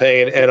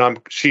campaign. And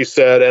she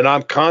said, and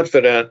I'm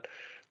confident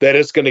that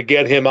it's going to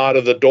get him out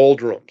of the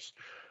doldrums.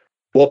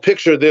 Well,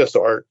 picture this,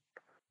 Art.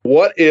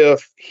 What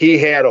if he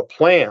had a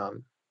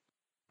plan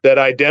that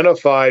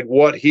identified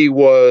what he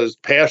was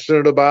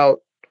passionate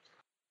about,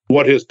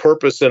 what his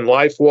purpose in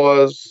life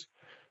was?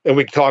 And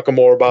we can talk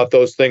more about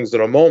those things in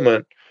a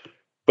moment.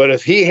 But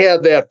if he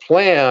had that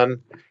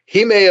plan,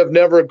 he may have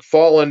never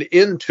fallen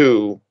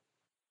into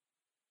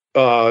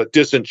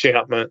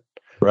disenchantment.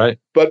 Right.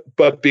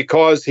 But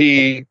because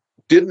he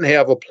didn't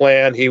have a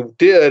plan, he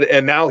did,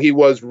 and now he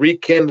was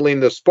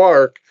rekindling the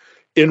spark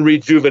in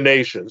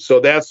rejuvenation.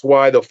 So that's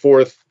why the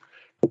fourth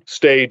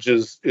stage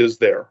is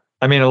there.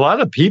 I mean, a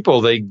lot of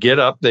people, they get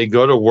up, they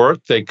go to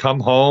work, they come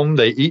home,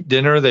 they eat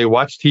dinner, they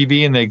watch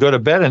TV, and they go to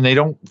bed, and they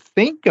don't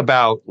think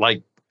about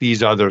like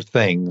these other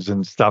things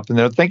and stuff. And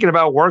they're thinking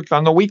about work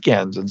on the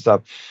weekends and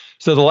stuff.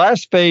 So the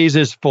last phase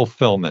is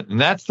fulfillment. And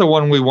that's the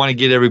one we want to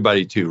get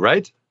everybody to,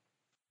 right?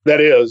 That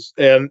is.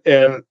 And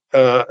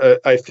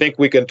I think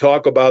we can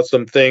talk about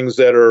some things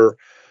that are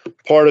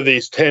part of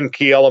these 10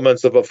 key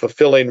elements of a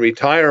fulfilling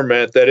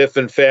retirement, that if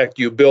in fact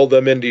you build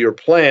them into your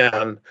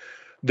plan,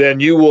 then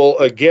you will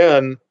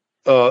again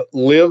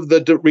live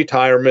the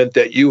retirement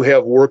that you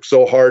have worked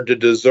so hard to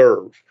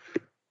deserve.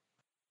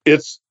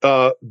 It's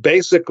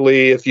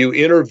basically, if you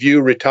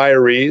interview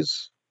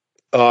retirees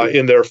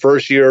in their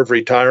first year of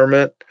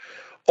retirement,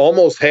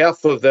 almost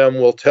half of them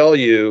will tell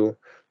you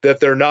that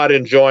they're not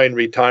enjoying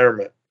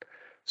retirement.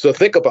 So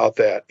think about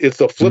that.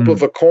 It's a flip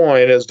of a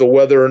coin as to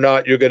whether or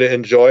not you're going to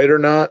enjoy it or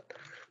not.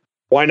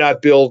 Why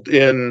not build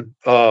in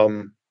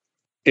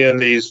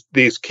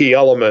these key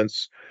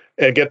elements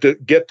and get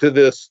to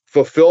this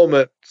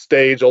fulfillment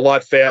stage a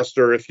lot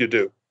faster if you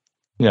do?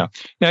 Yeah.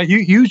 Now,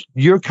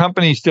 your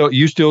company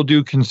still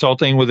do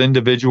consulting with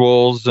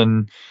individuals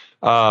and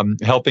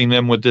helping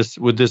them with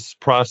this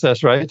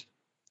process, right?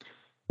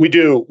 We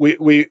do.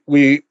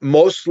 We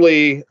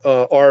mostly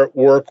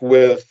work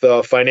with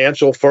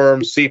financial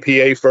firms,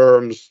 CPA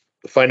firms,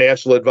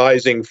 financial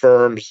advising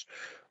firms,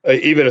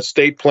 even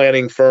estate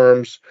planning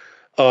firms,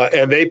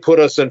 and they put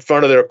us in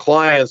front of their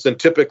clients, and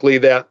typically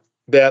that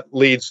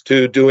leads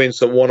to doing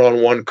some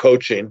one-on-one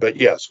coaching. But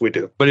yes, we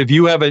do. But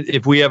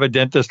if we have a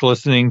dentist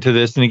listening to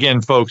this, and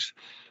again, folks,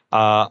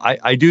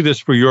 I do this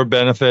for your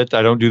benefit.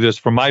 I don't do this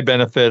for my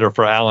benefit or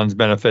for Alan's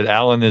benefit.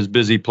 Alan is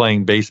busy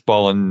playing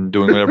baseball and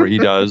doing whatever he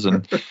does,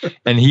 and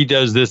he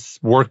does this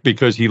work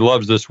because he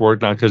loves this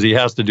work, not because he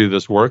has to do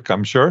this work,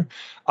 I'm sure.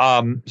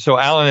 So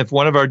Alan, if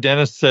one of our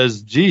dentists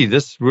says, gee,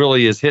 this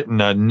really is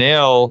hitting a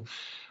nail,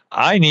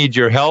 I need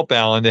your help,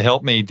 Alan, to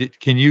help me.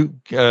 Can you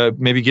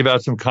maybe give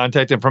out some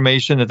contact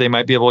information that they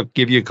might be able to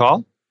give you a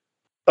call?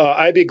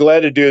 I'd be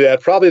glad to do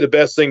that. Probably the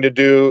best thing to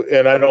do,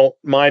 and I don't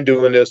mind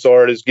doing this,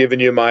 Art, is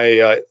giving you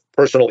my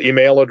personal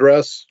email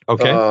address.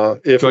 Okay.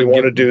 If you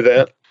want to do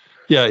that.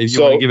 Yeah, if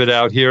you want to give it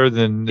out here,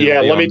 then... Yeah,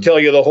 let me tell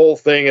you the whole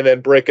thing and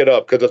then break it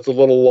up because it's a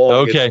little long.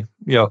 Okay,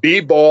 yeah.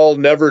 bball,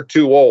 never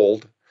too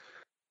old,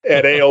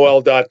 at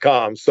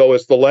AOL.com. So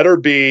it's the letter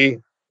B,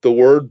 the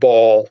word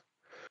ball,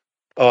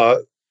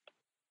 the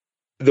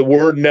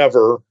word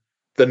never,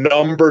 the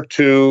number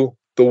 2,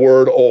 the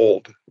word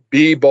old.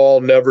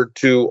 bball, never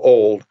too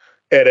old,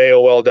 at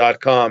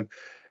AOL.com.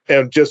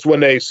 And just when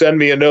they send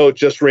me a note,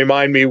 just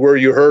remind me where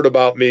you heard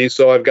about me,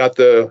 so I've got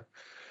the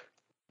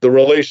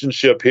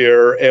relationship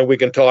here, and we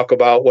can talk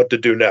about what to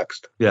do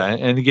next. Yeah,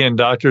 and again,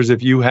 doctors,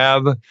 if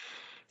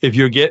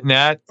you're getting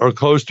at or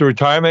close to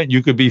retirement,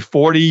 you could be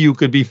 40, you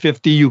could be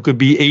 50, you could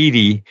be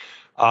 80,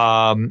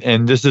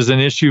 and this is an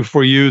issue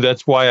for you.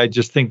 That's why I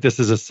just think this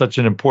is such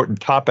an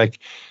important topic.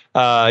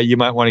 You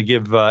might want to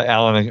give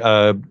Alan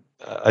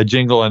a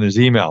jingle on his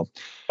email.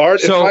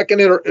 Art, so,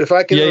 if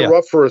I can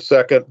interrupt for a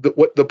second,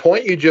 the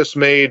point you just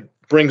made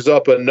brings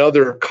up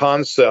another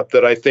concept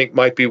that I think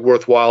might be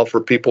worthwhile for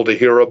people to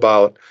hear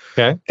about.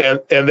 Okay.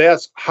 And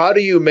that's, how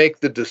do you make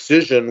the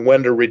decision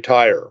when to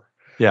retire?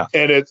 Yeah.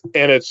 And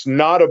it's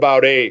not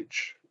about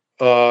age.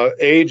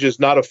 Age is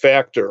not a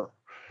factor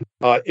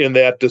in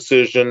that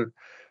decision.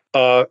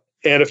 And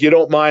if you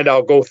don't mind,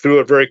 I'll go through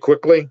it very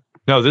quickly.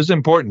 No, this is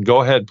important.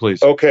 Go ahead,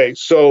 please. Okay.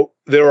 So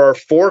there are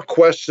 4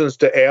 questions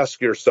to ask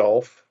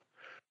yourself.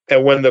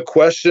 And when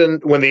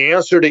the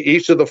answer to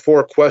each of the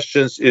 4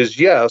 questions is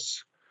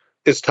yes,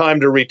 it's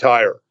time to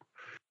retire.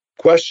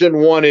 Question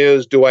 1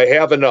 is, do I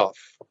have enough?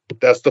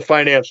 That's the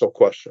financial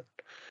question.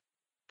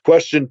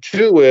 Question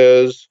 2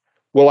 is,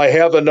 will I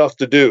have enough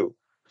to do?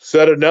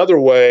 Said another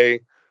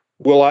way,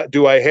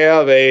 do I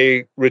have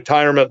a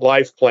retirement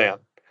life plan?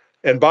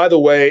 And by the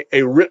way,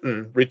 a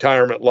written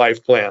retirement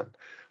life plan.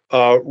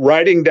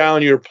 Writing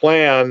down your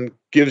plan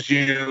gives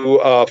you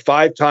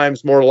 5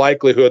 times more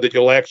likelihood that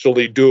you'll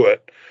actually do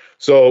it.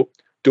 So,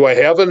 do I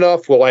have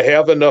enough? Will I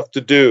have enough to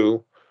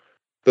do?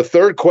 The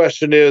third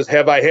question is,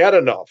 have I had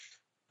enough?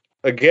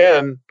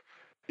 Again,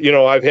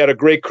 I've had a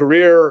great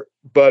career,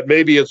 but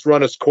maybe it's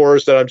run its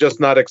course and I'm just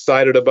not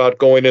excited about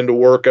going into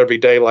work every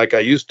day like I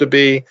used to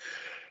be.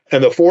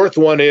 And the fourth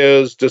one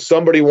is, does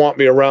somebody want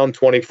me around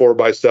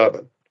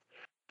 24/7?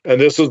 And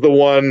this is the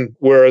one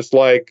where it's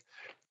like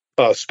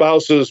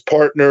spouses,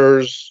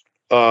 partners,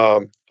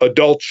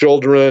 adult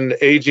children,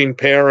 aging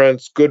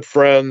parents, good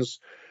friends.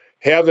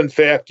 Have, in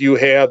fact, you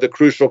had the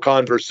crucial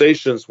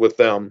conversations with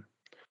them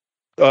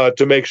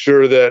to make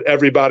sure that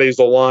everybody's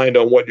aligned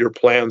on what your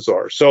plans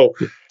are. So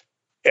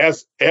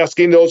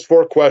asking those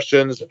 4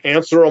 questions,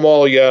 answer them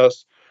all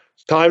yes.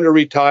 It's time to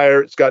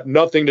retire. It's got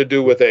nothing to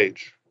do with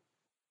age.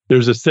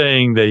 There's a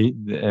saying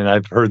and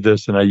I've heard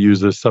this and I use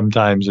this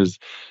sometimes is,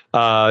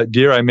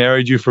 dear, I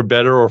married you for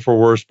better or for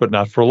worse, but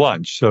not for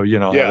lunch. So you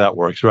know how that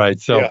works, right?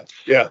 So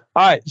yeah.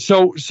 All right.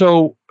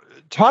 So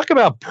talk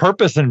about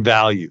purpose and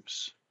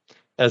values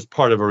as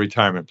part of a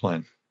retirement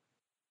plan.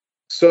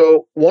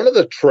 So one of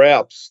the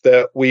traps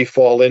that we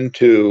fall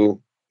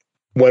into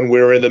when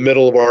we're in the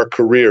middle of our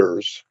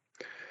careers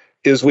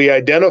is we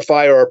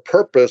identify our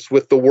purpose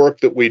with the work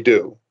that we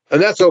do.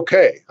 And that's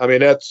okay. I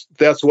mean,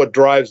 that's what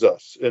drives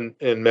us in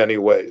many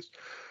ways.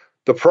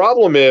 The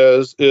problem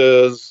is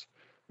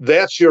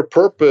that's your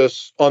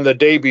purpose on the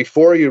day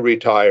before you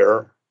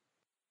retire,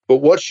 but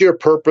what's your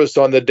purpose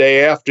on the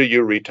day after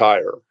you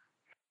retire?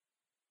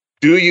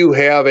 Do you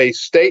have a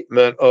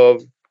statement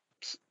of,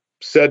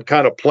 said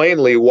kind of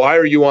plainly, why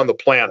are you on the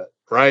planet,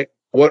 right?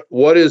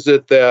 What is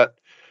it that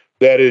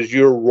is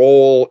your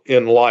role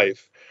in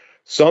life?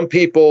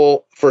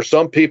 For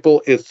some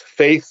people, it's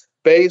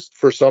faith-based.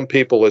 For some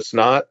people, it's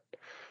not.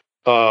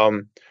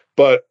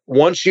 But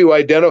once you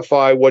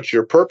identify what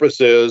your purpose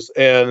is,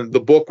 and the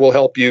book will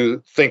help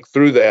you think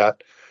through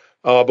that,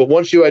 but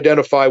once you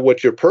identify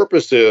what your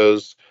purpose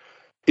is,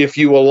 if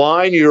you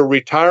align your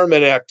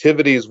retirement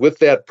activities with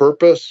that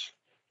purpose,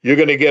 you're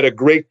going to get a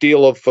great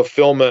deal of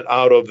fulfillment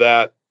out of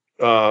that,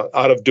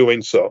 out of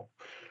doing so.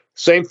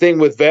 Same thing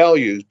with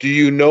values. Do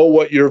you know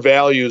what your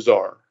values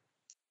are?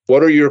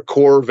 What are your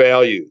core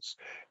values?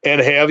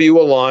 And have you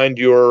aligned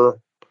your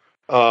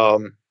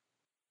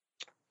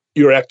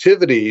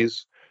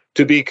activities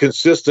to be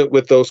consistent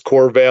with those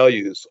core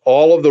values?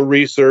 All of the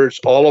research,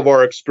 all of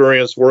our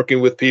experience working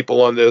with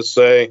people on this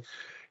say,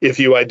 if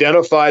you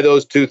identify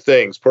those 2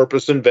 things,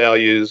 purpose and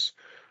values,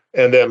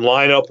 and then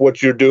line up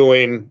what you're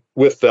doing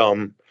with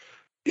them,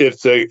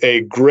 it's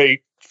a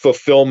great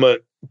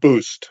fulfillment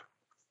boost.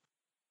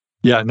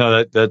 Yeah,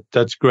 no,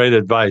 that's great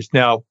advice.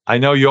 Now, I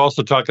know you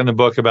also talk in the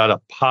book about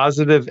a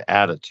positive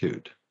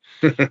attitude.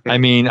 I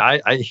mean,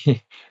 I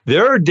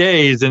there are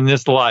days in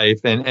this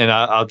life, and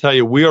I'll tell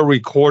you, we are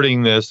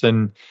recording this,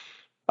 and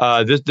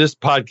this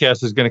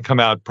podcast is going to come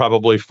out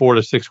probably 4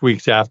 to 6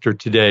 weeks after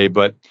today.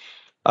 But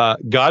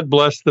God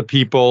bless the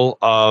people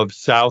of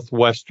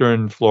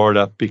southwestern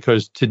Florida,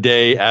 because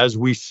today, as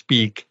we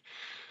speak,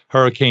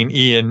 Hurricane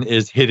Ian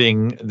is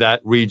hitting that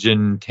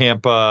region,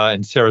 Tampa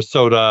and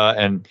Sarasota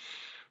and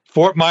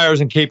Fort Myers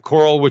and Cape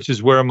Coral, which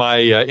is where my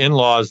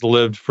in-laws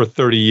lived for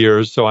 30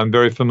 years. So I'm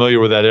very familiar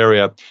with that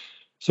area.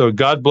 So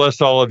God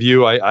bless all of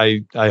you.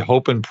 I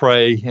hope and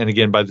pray. And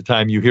again, by the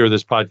time you hear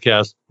this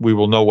podcast, we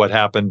will know what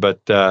happened.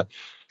 But God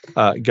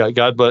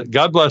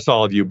bless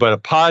all of you. But a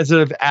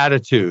positive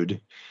attitude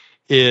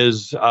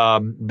is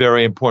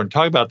very important.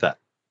 Talk about that.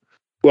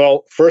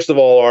 Well, first of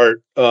all,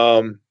 Art,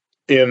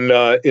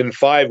 in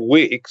 5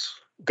 weeks,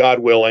 God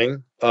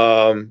willing,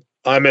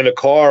 I'm in a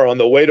car on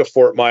the way to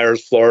Fort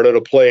Myers, Florida, to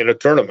play in a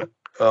tournament.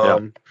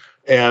 And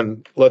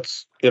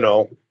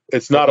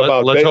it's not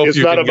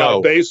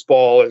about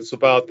baseball. It's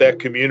about that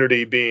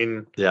community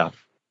being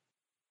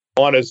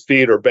on its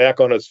feet or back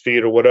on its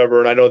feet or whatever.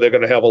 And I know they're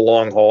going to have a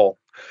long haul.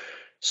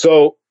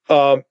 So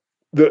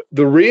the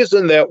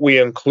reason that we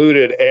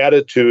included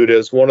attitude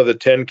as one of the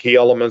 10 key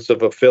elements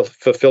of a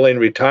fulfilling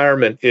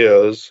retirement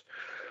is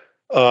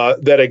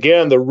that,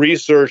 again, the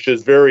research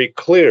is very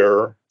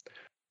clear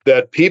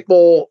that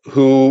people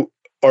who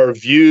are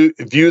view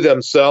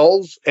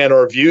themselves and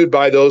are viewed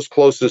by those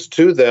closest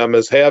to them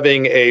as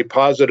having a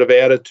positive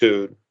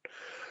attitude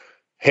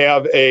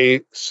have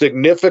a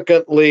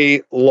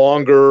significantly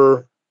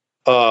longer,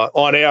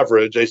 on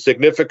average, a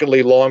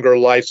significantly longer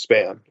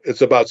lifespan.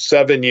 It's about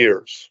 7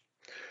 years.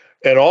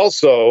 And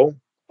also,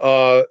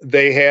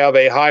 they have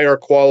a higher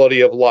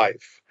quality of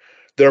life.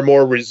 They're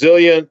more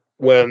resilient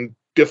when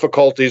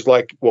difficulties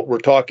like what we're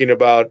talking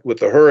about with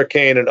the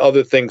hurricane and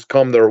other things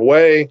come their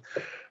way.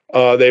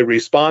 They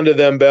respond to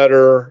them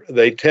better.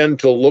 They tend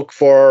to look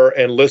for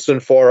and listen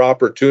for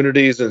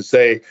opportunities and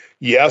say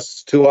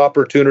yes to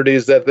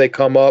opportunities that they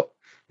come up.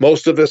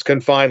 Most of us can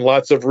find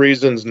lots of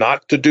reasons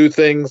not to do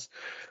things.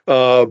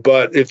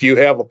 But if you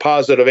have a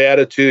positive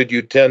attitude,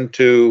 you tend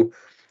to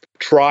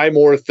try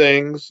more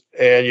things,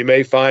 and you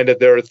may find that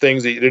there are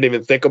things that you didn't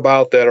even think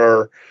about that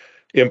are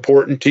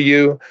important to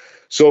you.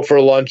 So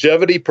for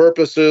longevity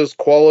purposes,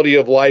 quality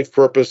of life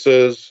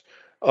purposes,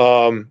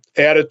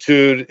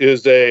 attitude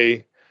is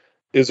a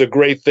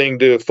great thing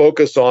to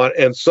focus on.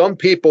 And some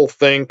people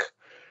think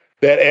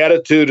that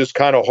attitude is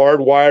kind of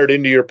hardwired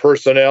into your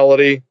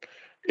personality.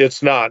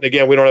 It's not.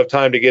 Again, we don't have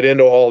time to get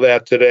into all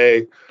that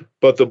today,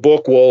 but the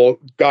book will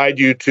guide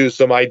you to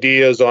some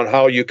ideas on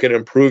how you can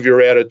improve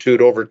your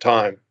attitude over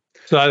time.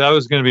 So that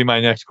was going to be my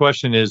next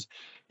question: is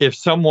if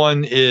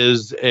someone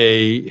is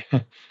a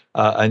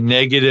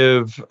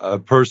negative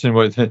person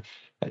with,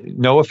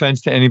 no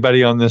offense to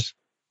anybody on this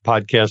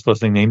podcast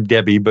listening named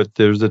Debbie, but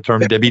there's the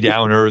term Debbie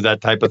Downer,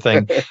 that type of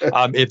thing.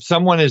 If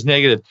someone is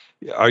negative,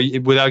 are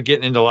you, without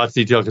getting into lots of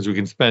detail, because we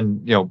can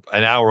spend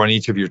an hour on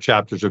each of your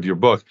chapters of your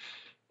book,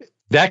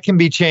 that can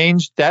be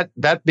changed. That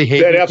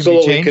behavior that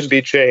absolutely can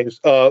be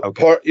changed.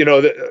 Okay.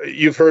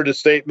 You've heard the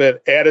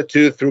statement: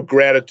 attitude through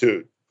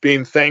gratitude,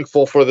 being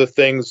thankful for the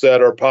things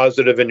that are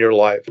positive in your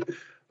life.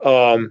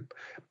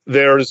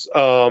 There's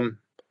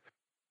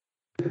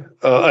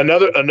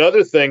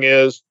another thing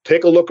is,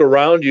 take a look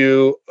around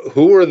you.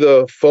 Who are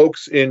the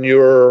folks in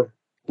your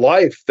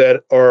life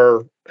that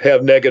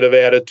have negative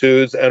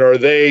attitudes, and are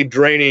they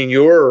draining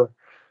your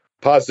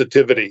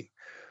positivity?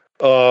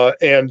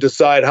 And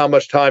decide how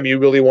much time you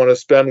really want to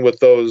spend with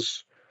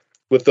those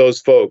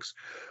folks.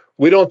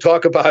 We don't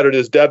talk about it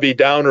as Debbie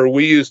Downer.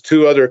 We use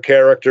two other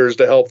characters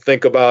to help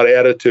think about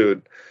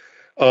attitude.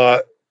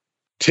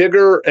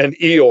 Tigger and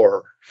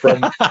Eeyore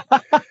from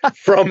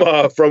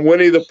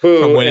Winnie the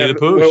Pooh. From Winnie the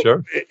Pooh,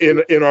 sure.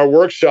 In our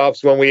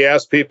workshops, when we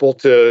ask people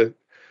to,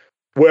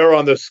 where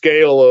on the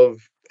scale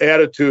of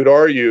attitude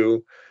are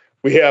you,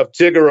 we have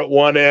Tigger at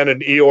one end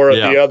and Eeyore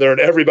at the other, and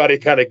everybody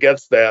kind of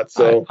gets that.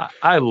 So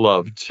I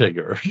love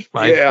Tigger,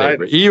 my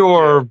favorite.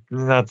 Eeyore,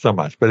 not so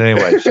much, but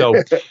anyway. So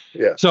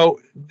So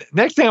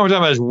next thing I want to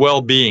talk about is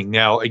well-being.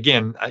 Now,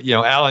 again,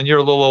 Alan, you're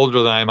a little older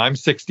than I am. I'm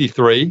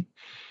 63.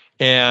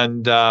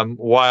 And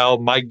while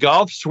my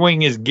golf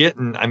swing is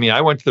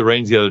I went to the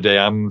range the other day.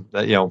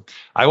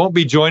 I won't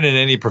be joining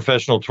any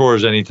professional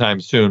tours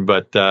anytime soon,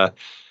 but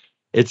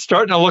it's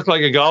starting to look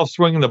like a golf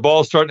swing, and the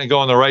ball's starting to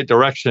go in the right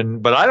direction.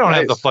 But I don't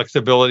have the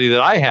flexibility that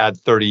I had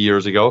 30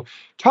 years ago.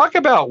 Talk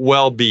about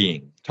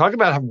well-being. Talk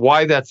about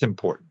why that's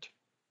important.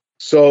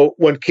 So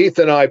when Keith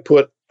and I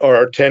put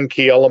our 10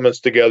 key elements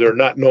together,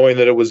 not knowing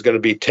that it was going to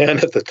be 10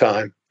 at the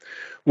time,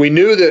 we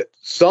knew that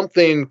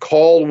something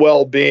called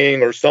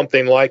well-being or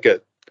something like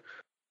it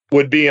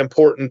would be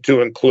important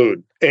to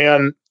include.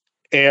 But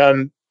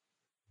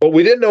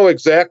we didn't know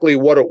exactly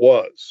what it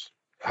was.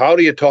 How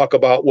do you talk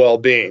about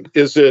well-being?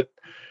 Is it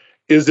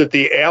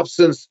the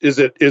absence? Is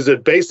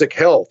it basic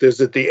health? Is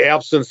it the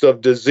absence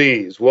of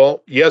disease?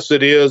 Well, yes,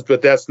 it is,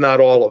 but that's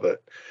not all of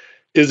it.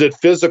 Is it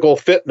physical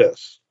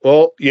fitness?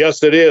 Well,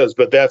 yes, it is,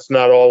 but that's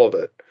not all of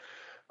it.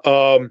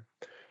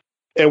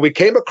 And we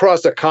came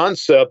across a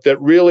concept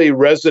that really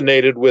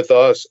resonated with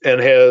us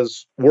and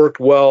has worked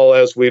well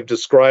as we've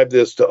described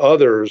this to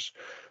others.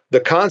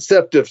 The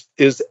concept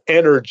is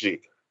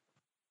energy.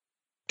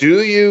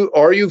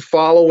 Are you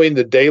following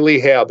the daily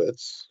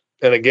habits?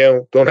 And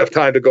again, don't have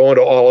time to go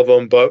into all of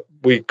them, but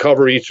we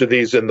cover each of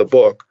these in the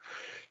book.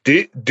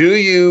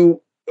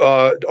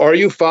 Are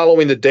you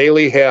following the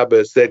daily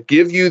habits that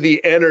give you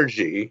the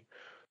energy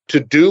to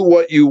do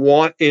what you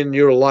want in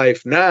your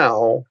life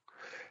now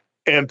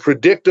and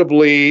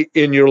predictably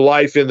in your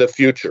life in the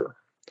future?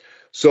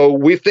 So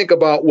we think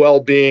about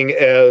well-being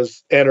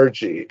as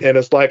energy. And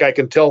it's like, I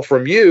can tell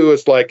from you,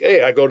 it's like,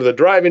 hey, I go to the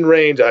driving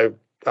range, I'm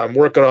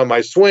working on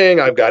my swing,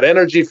 I've got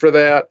energy for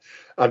that.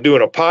 I'm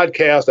doing a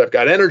podcast, I've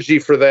got energy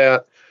for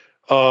that.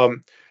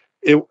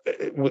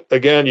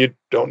 Again, you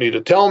don't need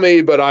to tell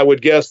me, but I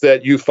would guess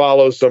that you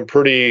follow some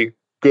pretty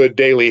good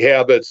daily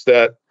habits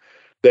that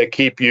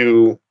keep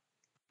you.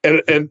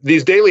 And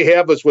these daily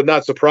habits would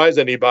not surprise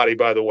anybody,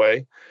 by the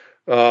way.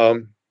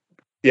 Well,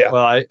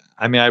 I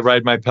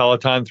ride my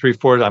Peloton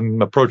 3/4.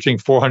 I'm approaching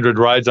 400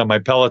 rides on my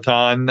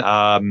Peloton.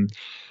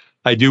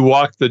 I do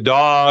walk the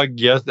dog.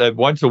 Yes,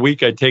 once a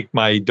week I take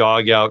my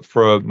dog out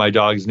for my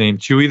dog's name,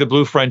 Chewy the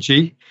Blue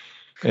Frenchie.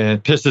 And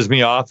it pisses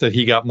me off that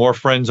he got more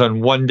friends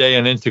on one day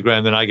on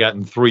Instagram than I got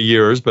in 3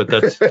 years, but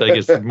that's, I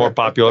guess, more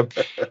popular.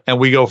 And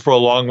we go for a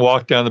long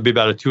walk down to be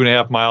about a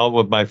 2.5 mile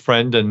with my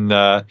friend,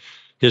 and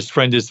his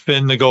friend is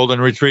Finn, the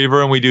golden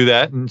retriever, and we do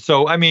that. And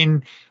so,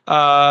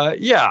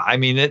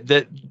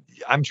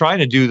 I'm trying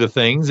to do the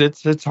things.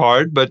 It's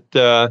hard, but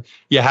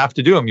you have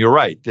to do them. You're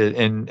right,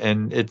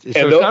 and it's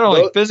not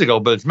only physical,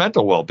 but it's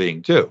mental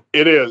well-being too.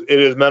 It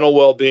is mental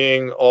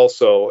well-being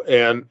also,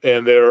 and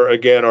there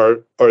again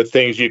are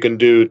things you can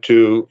do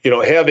to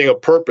having a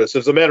purpose.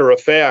 As a matter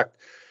of fact,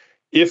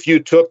 if you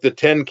took the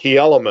 10 key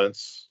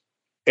elements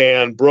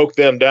and broke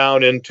them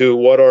down into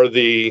what are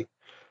the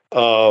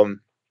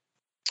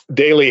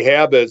daily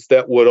habits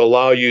that would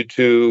allow you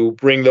to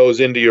bring those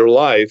into your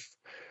life,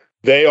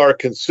 they are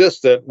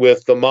consistent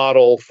with the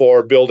model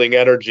for building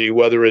energy,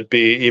 whether it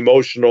be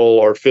emotional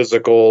or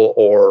physical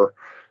or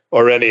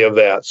any of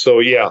that. So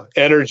yeah,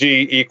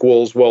 energy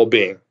equals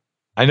well-being.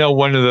 I know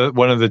one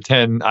of the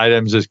 10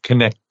 items is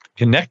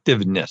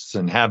connectiveness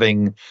and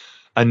having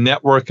a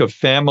network of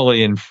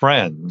family and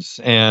friends.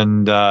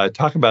 And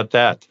talk about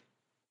that.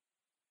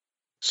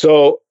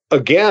 So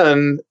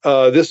again,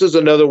 this is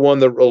another one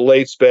that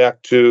relates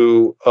back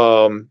to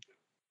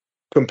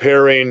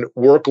comparing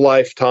work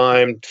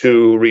lifetime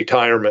to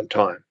retirement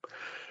time.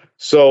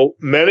 So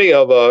many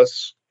of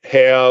us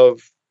have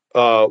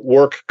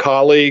work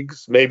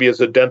colleagues, maybe as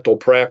a dental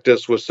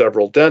practice with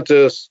several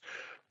dentists.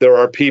 There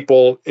are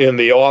people in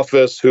the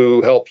office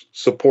who help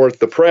support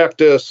the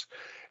practice,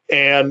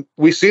 and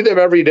we see them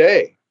every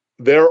day.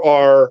 There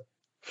are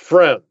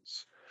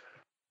friends,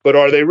 but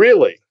are they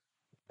really?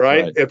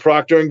 Right? At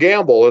Procter &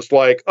 Gamble, it's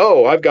like,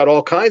 oh, I've got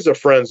all kinds of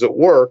friends at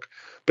work,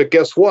 but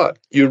guess what?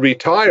 You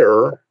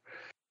retire,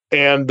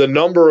 and the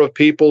number of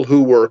people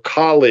who were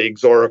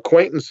colleagues or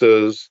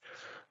acquaintances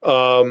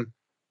aren't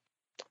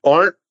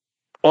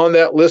on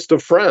that list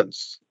of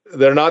friends.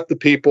 They're not the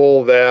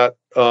people that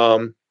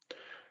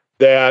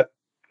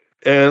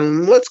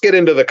and let's get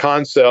into the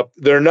concept.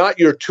 They're not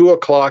your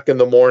 2:00 in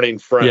the morning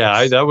friends.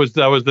 Yeah, that was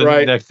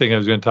the next thing I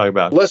was going to talk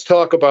about. Let's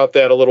talk about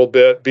that a little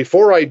bit.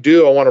 Before I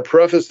do, I want to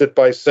preface it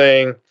by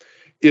saying,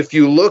 if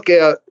you look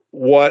at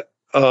what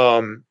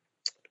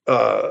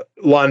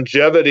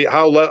longevity,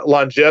 how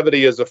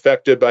longevity is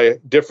affected by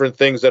different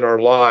things in our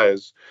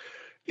lives,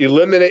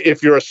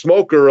 if you're a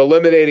smoker,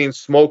 eliminating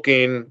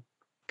smoking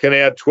can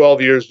add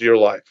 12 years to your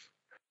life.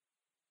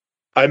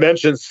 I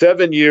mentioned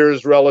 7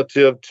 years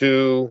relative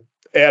to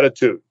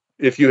attitude.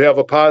 If you have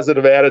a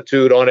positive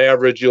attitude, on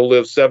average, you'll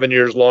live 7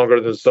 years longer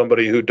than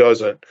somebody who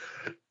doesn't.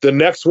 The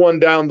next one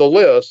down the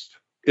list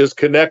is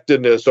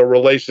connectedness or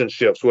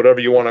relationships, whatever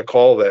you want to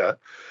call that.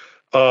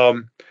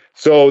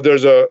 So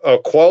there's a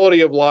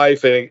quality of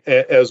life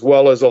as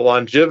well as a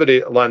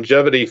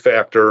longevity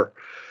factor.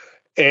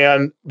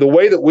 And the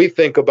way that we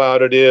think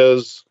about it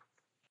is,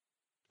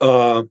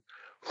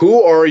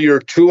 who are your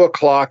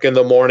 2:00 in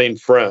the morning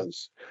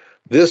friends?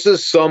 This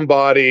is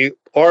somebody,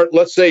 or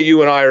let's say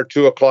you and I are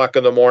 2:00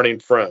 in the morning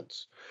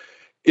friends.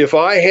 If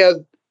I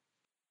had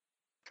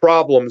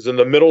problems in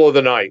the middle of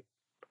the night,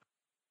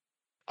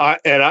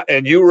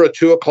 and you were a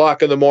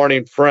 2:00 in the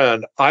morning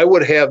friend, I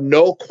would have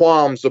no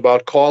qualms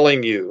about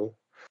calling you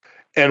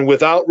and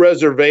without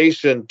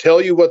reservation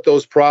tell you what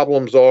those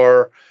problems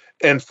are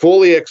and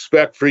fully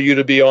expect for you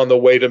to be on the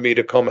way to me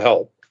to come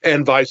help,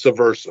 and vice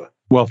versa.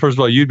 Well, first of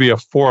all, you'd be a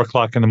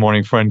 4:00 in the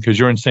morning friend because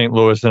you're in St.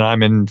 Louis and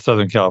I'm in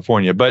Southern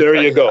California. But there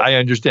you go. I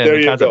understand there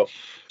the concept. You go.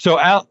 So,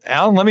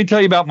 Alan, let me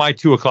tell you about my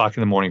 2:00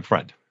 in the morning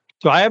friend.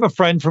 So I have a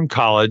friend from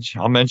college.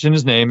 I'll mention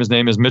his name. His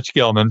name is Mitch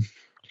Gelman.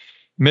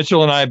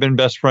 Mitchell and I have been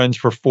best friends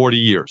for 40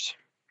 years.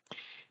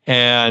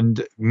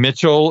 And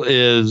Mitchell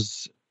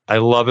I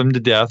love him to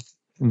death.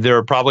 There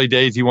are probably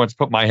days he wants to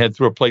put my head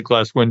through a plate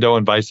glass window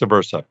and vice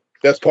versa.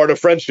 That's part of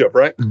friendship,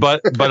 right?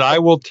 But I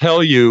will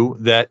tell you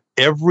that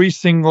every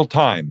single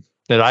time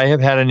that I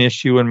have had an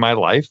issue in my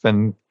life,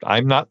 and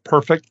I'm not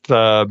perfect,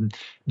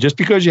 just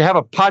because you have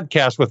a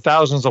podcast with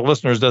thousands of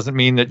listeners doesn't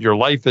mean that your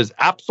life is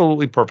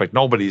absolutely perfect.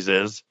 Nobody's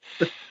is.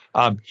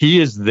 He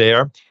is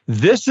there.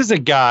 This is a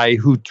guy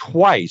who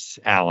twice,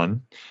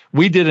 Alan,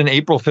 we did an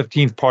April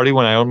 15th party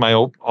when I owned my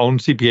own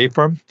CPA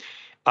firm.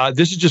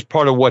 This is just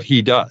part of what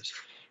he does.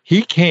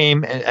 He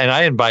came and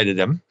I invited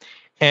him,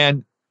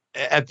 and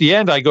at the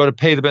end, I go to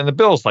pay the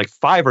bills like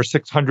 $500 or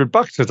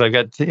 $600 because I've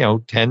got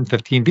 10,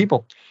 15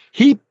 people.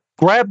 He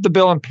grabbed the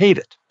bill and paid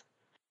it,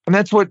 and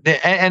that's what.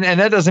 And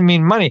that doesn't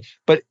mean money,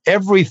 but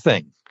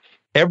everything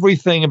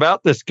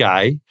about this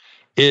guy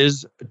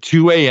is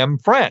 2 a.m.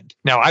 friend.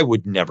 Now, I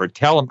would never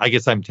tell him. I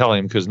guess I'm telling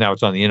him because now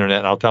it's on the internet,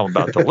 and I'll tell him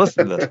about it to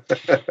listen to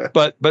this.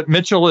 But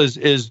Mitchell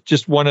is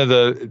just one of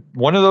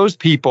those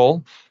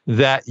people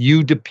that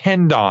you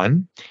depend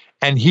on.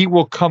 And he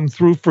will come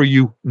through for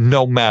you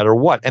no matter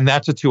what. And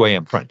that's a 2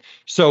 a.m. friend.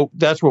 So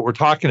that's what we're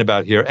talking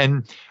about here.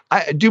 And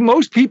do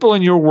most people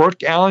in your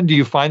work, Alan, do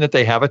you find that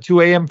they have a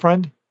 2 a.m.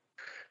 friend?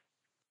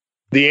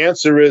 The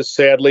answer is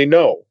sadly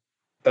no.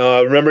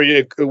 Remember,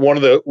 one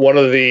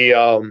of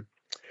the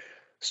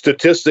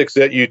statistics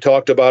that you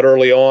talked about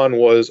early on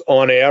was,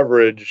 on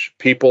average,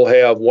 people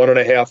have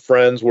 1.5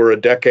 friends, where a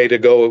decade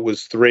ago it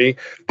was 3.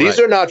 These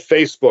are not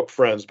Facebook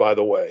friends, by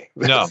the way.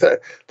 No.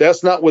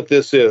 That's not what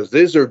this is.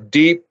 These are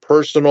deep,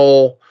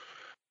 personal,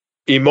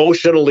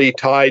 emotionally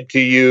tied to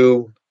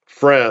you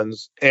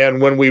friends. And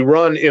when we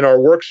run in our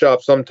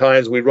workshop,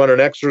 sometimes we run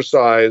an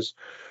exercise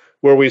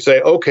where we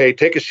say, okay,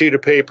 take a sheet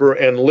of paper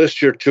and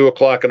list your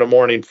 2:00 in the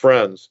morning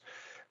friends.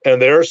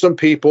 And there are some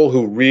people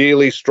who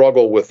really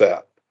struggle with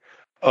that.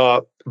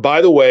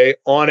 By the way,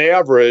 on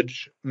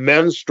average,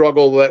 men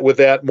struggle with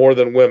that more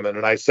than women.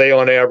 And I say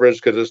on average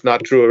because it's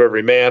not true of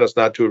every man. It's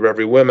not true of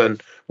every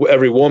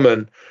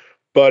woman.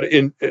 But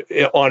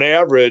on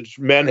average,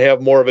 men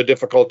have more of a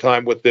difficult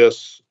time with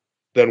this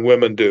than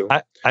women do.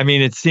 I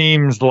mean, it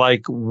seems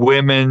like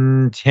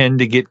women tend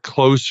to get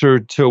closer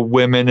to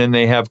women and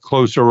they have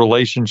closer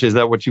relationships. Is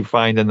that what you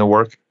find in the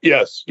work?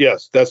 Yes,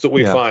 that's what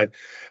we find.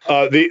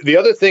 The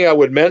other thing I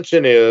would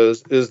mention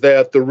is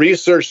that the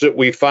research that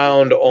we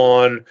found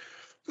on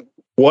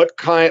what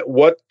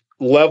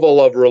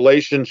level of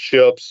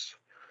relationships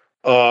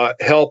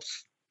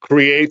helps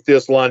create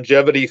this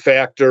longevity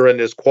factor and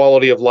this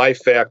quality of life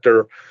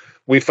factor,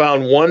 we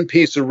found one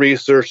piece of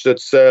research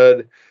that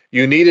said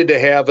you needed to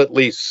have at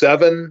least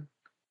 7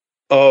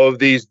 of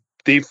these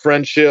deep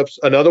friendships.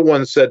 Another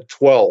one said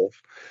 12.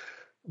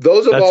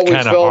 Those have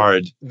always felt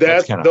hard.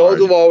 Those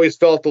have always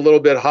felt a little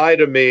bit high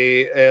to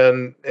me,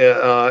 and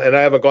I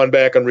haven't gone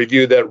back and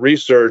reviewed that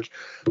research.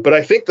 But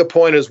I think the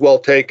point is well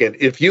taken.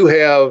 If you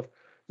have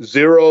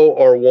 0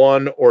 or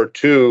 1 or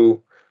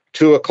 2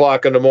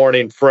 o'clock in the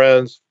morning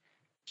friends,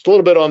 it's a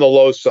little bit on the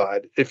low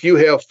side. If you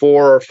have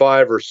 4 or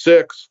 5 or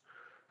 6,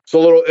 it's a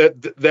little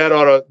that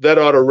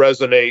ought to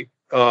resonate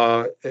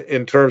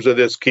in terms of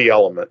this key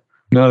element.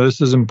 No,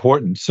 this is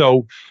important.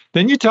 So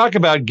then you talk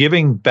about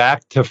giving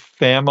back to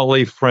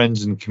family,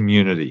 friends, and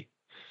community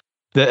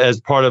as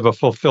part of a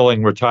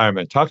fulfilling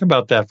retirement. Talk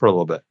about that for a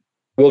little bit.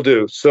 Will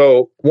do.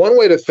 So one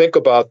way to think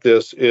about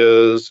this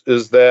is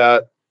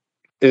ask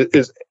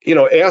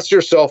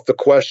yourself the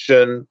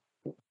question,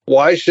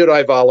 why should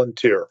I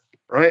volunteer?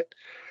 Right?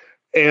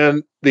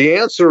 And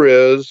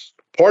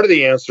part of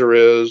the answer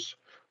is,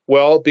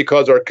 well,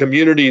 because our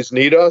communities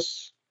need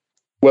us.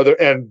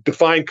 And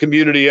define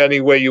community any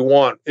way you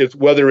want.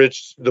 Whether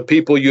it's the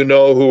people you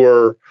know who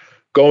are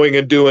going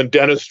and doing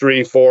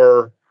dentistry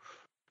for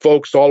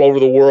folks all over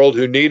the world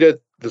who need it.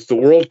 It's the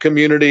world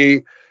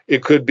community.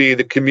 It could be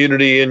the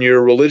community in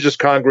your religious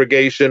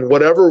congregation,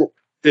 whatever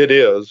it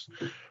is.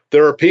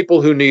 There are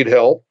people who need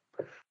help,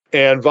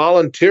 and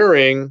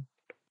volunteering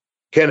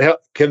can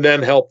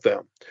then help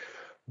them.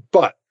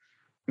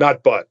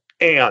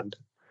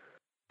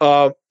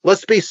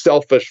 Let's be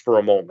selfish for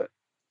a moment.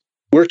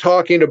 We're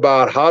talking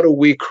about how do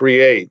we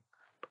create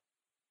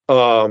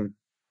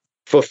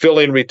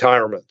fulfilling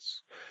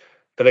retirements.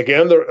 And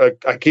again,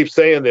 I keep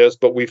saying this,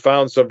 but we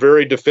found some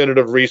very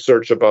definitive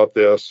research about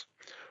this.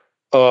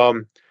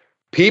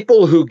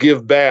 People who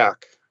give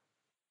back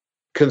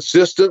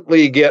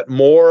consistently get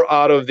more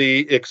out of the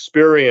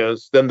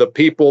experience than the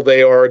people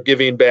they are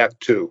giving back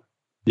to.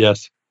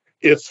 Yes.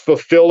 It's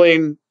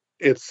fulfilling,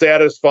 it's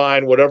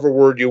satisfying, whatever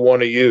word you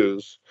want to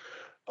use.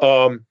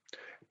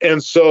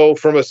 And so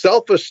from a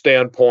selfish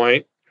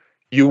standpoint,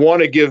 you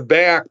want to give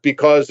back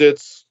because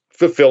it's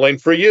fulfilling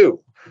for you.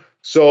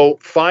 So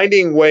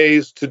finding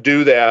ways to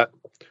do that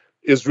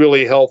is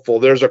really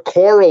helpful. There's a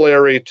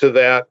corollary to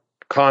that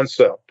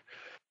concept.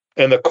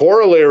 And the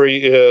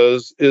corollary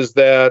is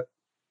that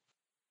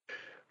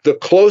the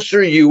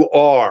closer you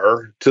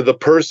are to the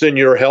person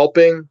you're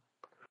helping,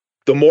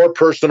 the more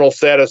personal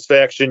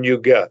satisfaction you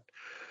get.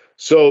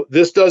 So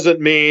this doesn't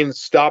mean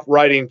stop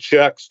writing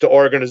checks to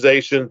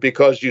organizations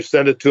because you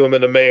send it to them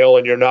in the mail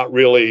and you're not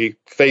really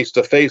face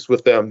to face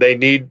with them. They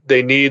need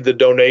the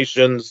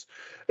donations,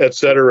 et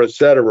cetera, et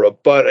cetera.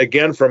 But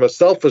again, from a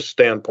selfish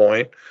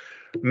standpoint,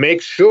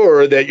 make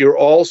sure that you're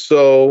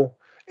also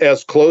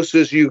as close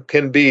as you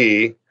can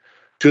be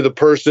to the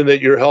person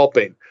that you're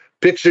helping.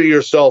 Picture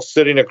yourself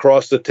sitting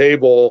across the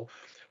table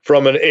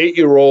from an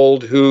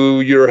 8-year-old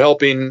who you're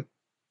helping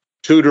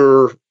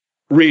tutor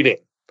reading.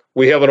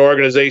 We have an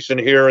organization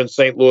here in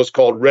St. Louis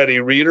called Ready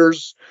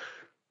Readers.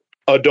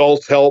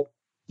 Adults help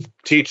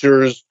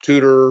teachers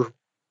tutor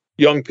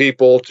young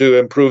people to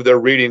improve their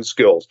reading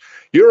skills.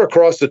 You're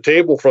across the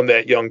table from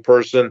that young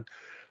person.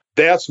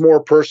 That's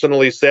more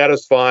personally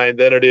satisfying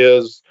than it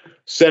is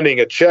sending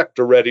a check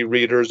to Ready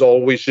Readers. Oh,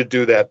 we should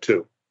do that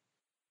too.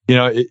 You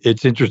know,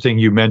 it's interesting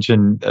you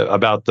mentioned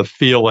about the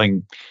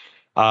feeling.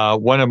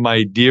 One of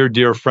my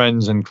dear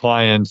friends and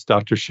clients,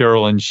 Dr.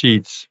 Sherilyn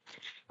Sheets,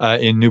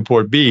 in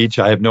Newport Beach,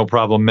 I have no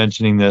problem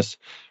mentioning this.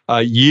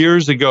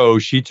 Years ago,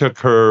 she took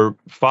her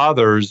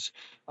father's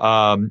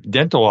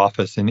dental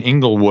office in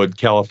Inglewood,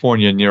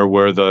 California, near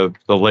where the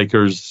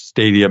Lakers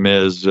stadium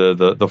is.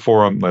 The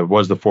Forum, it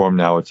was the Forum,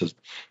 now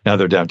now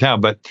they're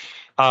downtown. But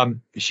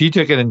she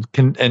took it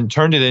and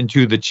turned it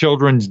into the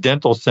Children's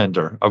Dental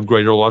Center of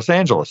Greater Los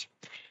Angeles.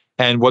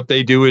 And what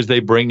they do is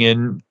they bring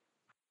in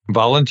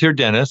volunteer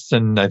dentists,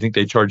 and I think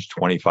they charge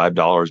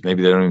 $25.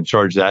 Maybe they don't even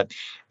charge that.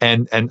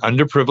 And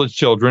underprivileged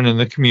children in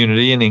the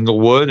community in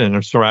Inglewood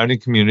and surrounding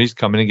communities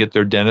come in and get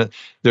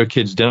their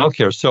kids' dental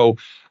care. So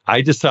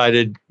I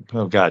decided,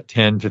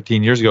 10,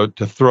 15 years ago,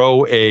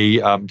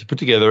 to put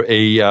together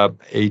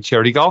a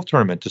charity golf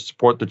tournament to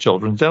support the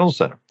Children's Dental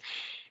Center.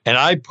 And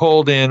I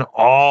pulled in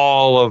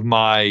all of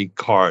my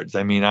cards.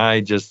 I mean,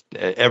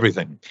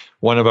 everything.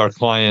 One of our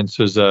clients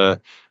was the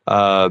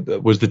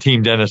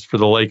team dentist for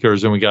the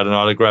Lakers, and we got an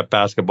autographed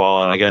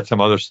basketball, and I got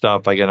some other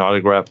stuff. I got an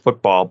autographed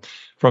football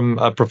from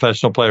a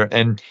professional player,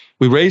 and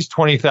we raised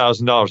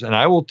 $20,000. And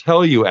I will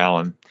tell you,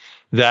 Alan,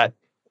 that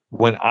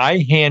when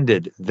I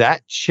handed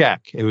that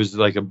check, it was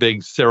like a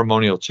big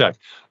ceremonial check,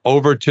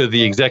 over to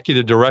the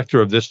executive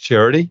director of this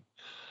charity,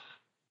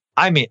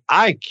 I mean,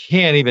 I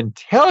can't even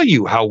tell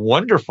you how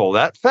wonderful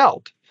that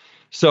felt.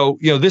 So,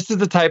 this is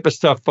the type of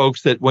stuff,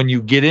 folks, that when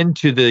you get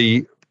into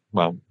the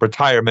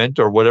retirement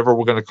or whatever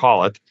we're going to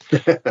call it,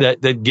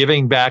 that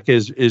giving back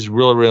is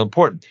really, really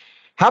important.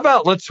 How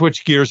about let's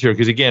switch gears here?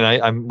 Because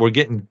again, we're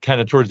getting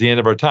kind of towards the end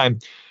of our time.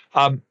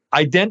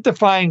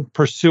 Identifying,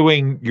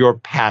 pursuing your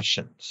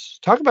passions.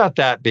 Talk about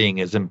that being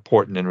as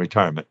important in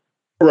retirement.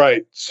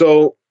 Right.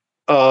 So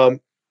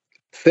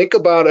think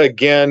about,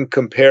 again,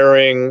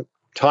 comparing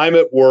time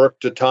at work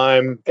to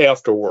time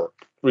after work,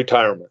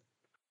 retirement.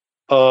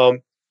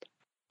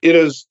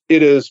 it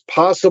is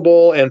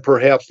possible and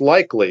perhaps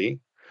likely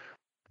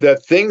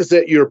that things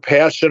that you're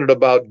passionate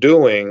about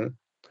doing,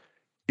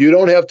 you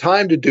don't have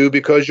time to do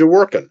because you're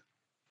working.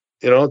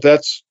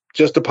 That's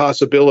just a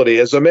possibility.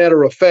 As a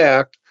matter of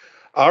fact,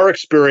 our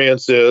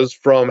experience is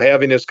from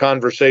having this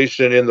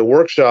conversation in the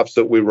workshops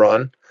that we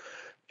run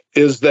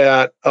is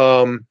that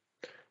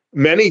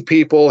many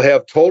people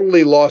have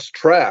totally lost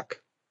track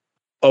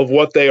of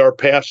what they are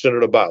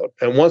passionate about.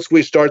 And once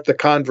we start the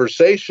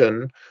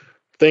conversation,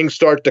 things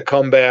start to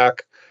come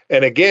back.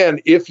 And again,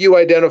 if you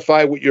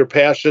identify what your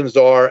passions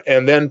are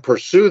and then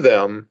pursue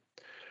them,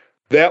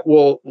 that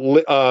will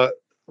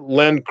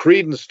lend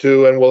credence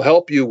to and will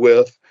help you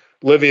with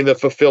living the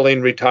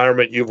fulfilling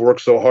retirement you've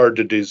worked so hard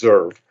to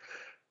deserve.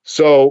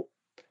 So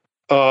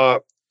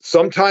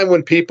sometime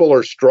when people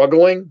are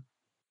struggling,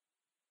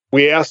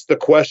 we ask the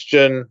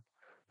question,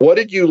 what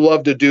did you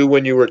love to do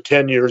when you were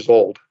 10 years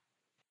old?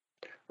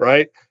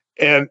 Right?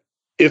 And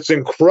it's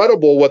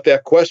incredible what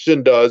that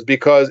question does,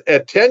 because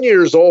at 10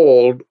 years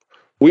old,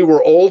 we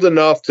were old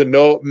enough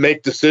to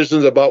make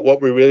decisions about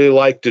what we really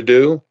like to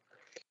do,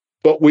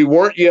 but we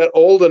weren't yet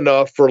old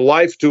enough for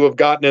life to have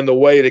gotten in the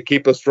way to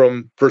keep us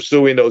from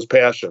pursuing those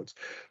passions.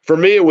 For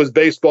me, it was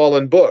baseball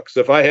and books.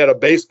 If I had a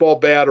baseball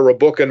bat or a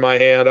book in my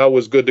hand, I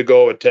was good to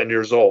go at 10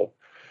 years old.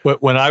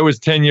 When I was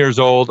 10 years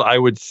old, I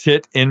would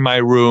sit in my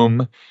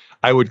room.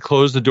 I would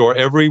close the door.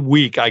 Every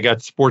week I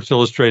got Sports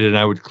Illustrated, and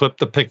I would clip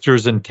the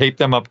pictures and tape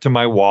them up to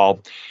my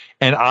wall.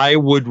 And I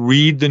would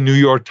read the New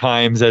York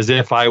Times as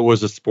if I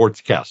was a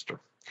sportscaster.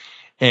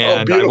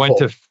 And I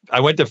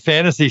went to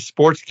fantasy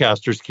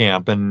sportscasters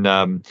camp, and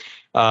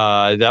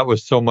that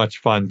was so much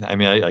fun. I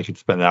mean, I could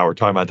spend an hour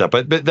talking about that,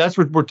 but that's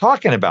what we're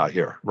talking about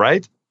here,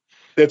 right?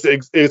 It's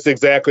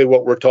exactly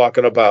what we're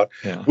talking about.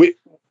 Yeah.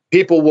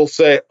 People will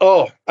say,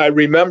 "Oh, I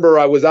remember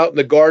I was out in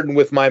the garden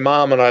with my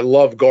mom, and I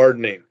love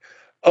gardening.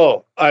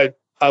 Oh, I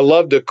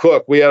love to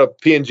cook." We had a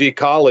P&G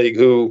colleague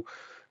who,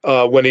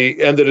 when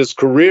he ended his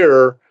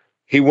career,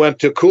 he went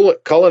to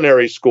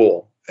culinary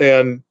school,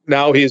 and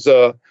now he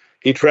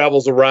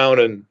travels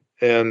around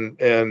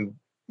and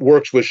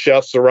works with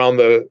chefs around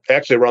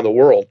the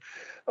world.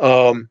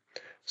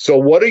 So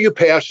what are you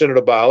passionate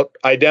about?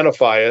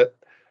 Identify it,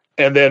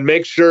 and then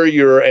make sure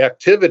your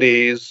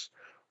activities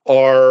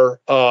are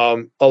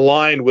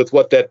aligned with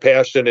what that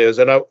passion is.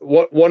 And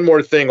one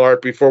more thing,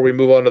 Art, before we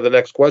move on to the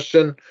next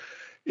question,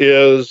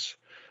 is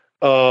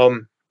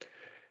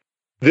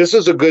this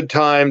is a good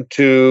time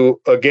to,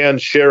 again,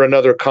 share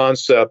another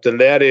concept, and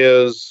that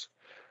is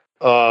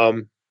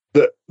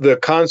the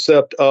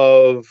concept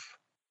of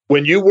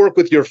when you work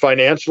with your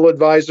financial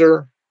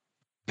advisor,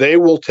 they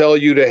will tell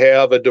you to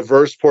have a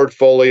diverse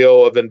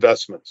portfolio of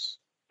investments.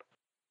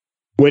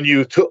 When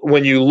you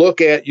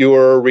look at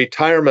your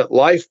retirement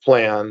life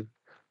plan,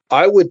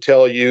 I would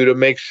tell you to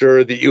make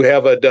sure that you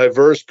have a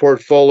diverse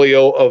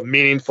portfolio of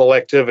meaningful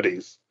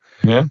activities.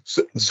 Yeah.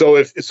 So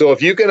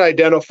if you can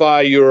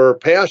identify your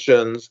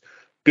passions,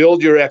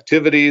 build your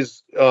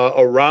activities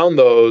around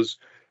those,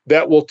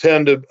 that will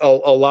tend to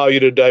allow you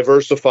to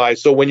diversify.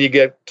 So when you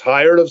get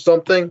tired of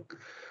something,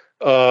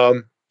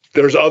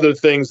 there's other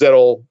things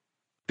that'll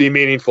be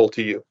meaningful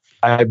to you.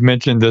 I've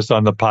mentioned this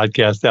on the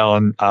podcast,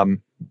 Alan.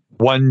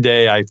 One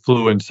day I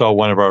flew and saw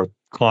one of our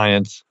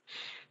clients.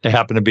 They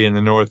happen to be in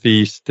the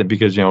Northeast, and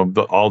because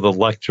all the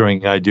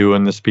lecturing I do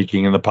and the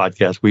speaking and the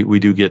podcast,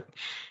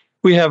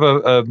 we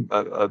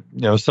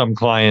have some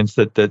clients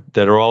that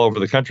are all over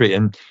the country.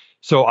 And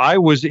so I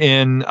was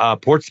in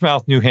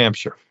Portsmouth, New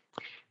Hampshire,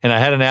 and I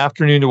had an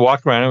afternoon to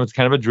walk around. It was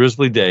kind of a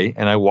drizzly day,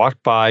 and I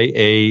walked by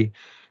a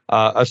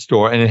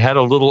store, and it had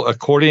a little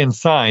accordion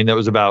sign that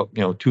was about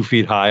 2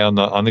 feet high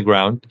on the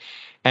ground,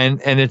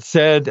 and it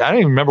said, I don't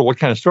even remember what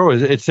kind of store it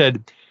was. It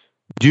said,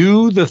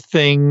 "Do the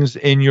things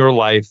in your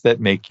life that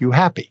make you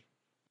happy."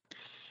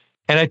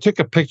 And I took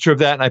a picture of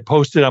that and I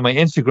posted on my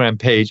Instagram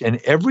page. And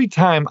every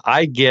time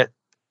I get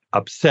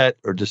upset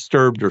or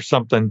disturbed or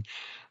something,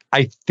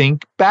 I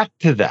think back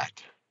to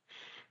that.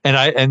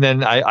 And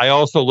then I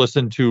also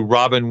listened to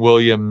Robin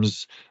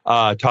Williams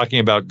talking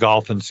about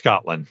golf in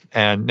Scotland.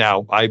 And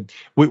now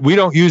we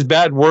don't use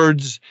bad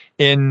words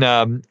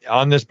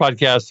on this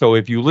podcast. So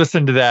if you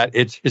listen to that,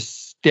 it's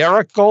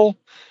hysterical,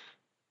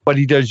 but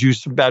he does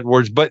use some bad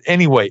words. But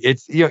anyway,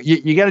 it's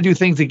you got to do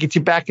things that get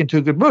you back into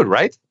a good mood,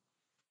 right?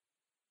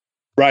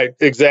 Right,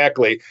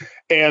 exactly.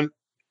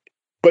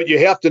 But you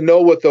have to know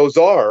what those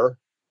are.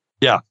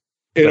 Yeah.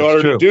 In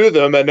order to do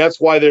them. And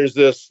that's why there's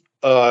this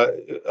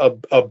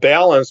a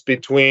balance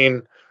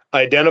between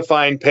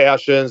identifying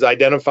passions,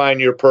 identifying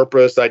your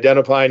purpose,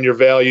 identifying your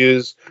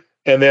values,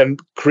 and then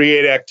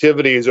create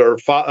activities or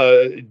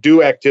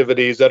do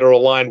activities that are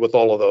aligned with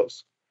all of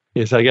those.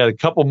 Yes, I got a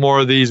couple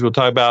more of these. We'll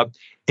talk about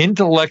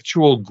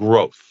intellectual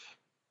growth.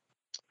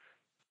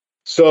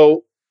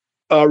 So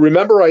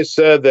remember I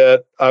said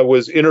that I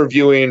was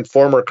interviewing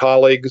former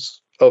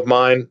colleagues of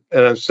mine,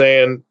 and I'm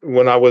saying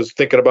when I was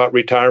thinking about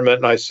retirement,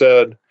 and I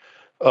said,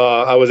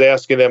 I was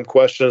asking them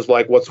questions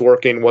like what's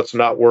working, what's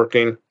not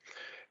working.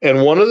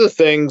 And one of the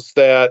things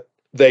that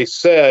they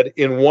said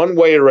in one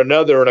way or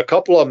another, and a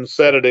couple of them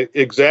said it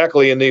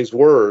exactly in these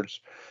words: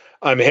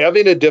 I'm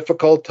having a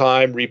difficult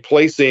time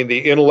replacing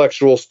the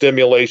intellectual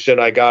stimulation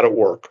I got at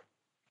work.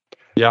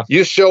 Yeah.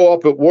 You show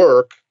up at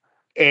work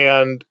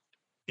and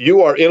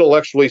you are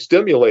intellectually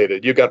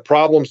stimulated. You got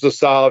problems to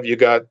solve. You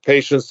got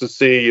patients to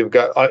see. You've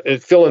got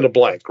fill in the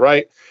blank,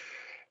 right?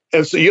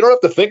 And so you don't have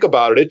to think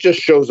about it. It just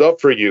shows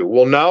up for you.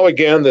 Well, now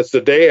again, that's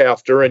the day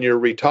after and you're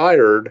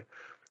retired.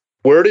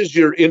 Where does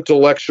your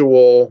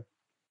intellectual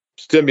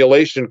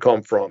stimulation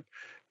come from?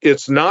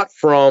 It's not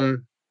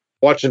from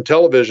watching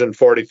television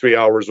 43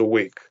 hours a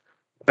week.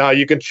 Now,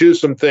 you can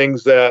choose some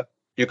things that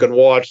you can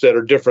watch that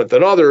are different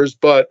than others,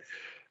 but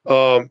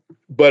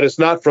it's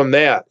not from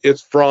that.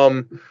 It's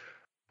from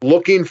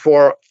looking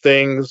for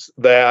things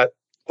that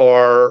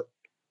are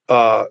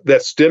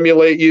that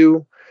stimulate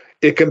you.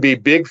 It can be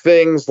big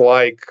things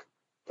like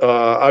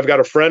I've got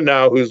a friend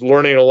now who's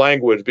learning a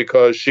language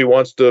because she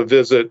wants to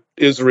visit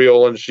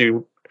Israel and she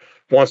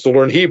wants to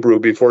learn Hebrew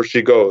before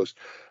she goes.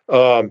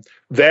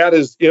 That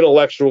is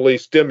intellectually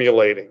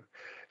stimulating.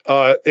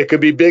 It could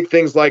be big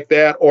things like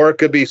that, or it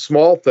could be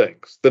small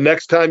things. The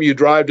next time you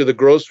drive to the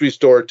grocery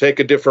store, take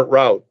a different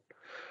route,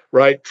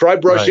 right? Try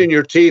brushing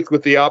your teeth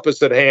with the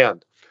opposite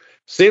hand.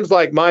 Seems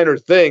like minor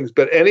things,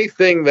 but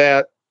anything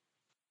that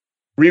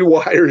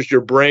rewires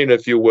your brain,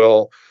 if you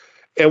will.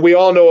 And we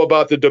all know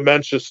about the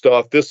dementia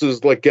stuff. This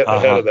is like getting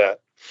ahead of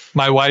that.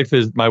 My wife,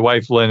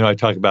 Lynn, who I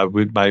talk about,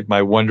 with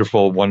my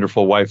wonderful,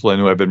 wonderful wife, Lynn,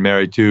 who I've been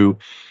married to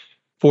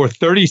for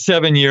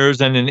 37 years.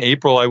 And in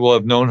April, I will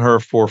have known her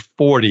for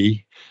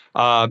 40.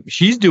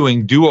 She's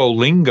doing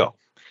Duolingo.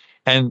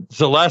 And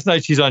so last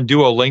night she's on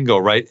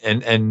Duolingo, right?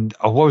 And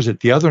what was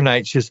it? The other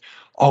night she's,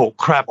 oh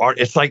crap, Art,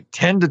 it's like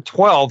 10 to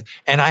 12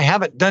 and I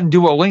haven't done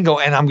Duolingo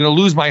and I'm going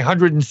to lose my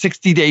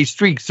 160-day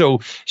streak.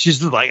 So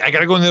she's like, I got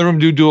to go in the room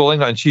and do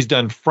Duolingo. And she's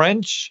done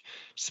French,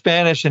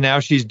 Spanish, and now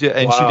she did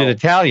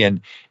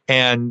Italian.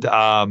 And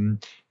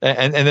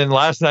then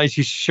last night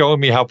she's showing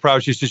me how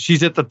proud she is.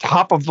 She's at the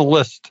top of the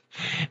list.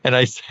 And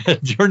I said,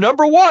 you're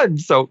number one.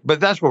 So, but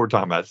that's what we're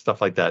talking about, stuff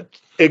like that.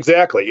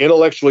 Exactly.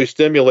 Intellectually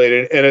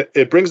stimulated. And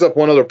it brings up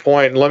one other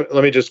point. Let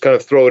me just kind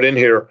of throw it in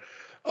here.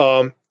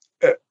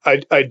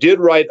 I did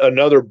write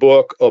another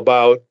book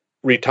about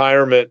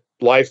retirement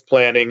life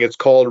planning. It's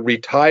called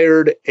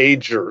Retired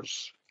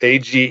Agers,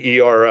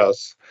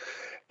 Agers.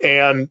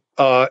 And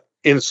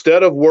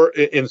instead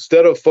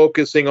of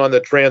focusing on the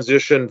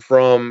transition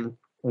from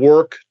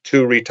work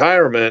to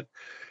retirement,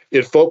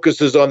 it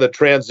focuses on the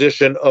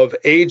transition of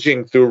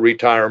aging through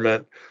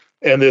retirement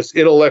and this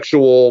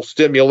intellectual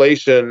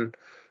stimulation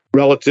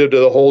relative to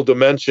the whole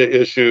dementia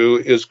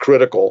issue is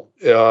critical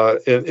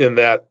in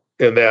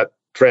that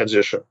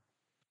transition.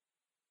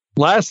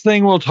 Last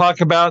thing we'll talk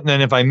about, and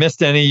then if I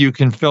missed any, you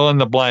can fill in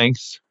the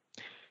blanks.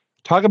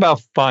 Talk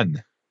about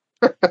fun.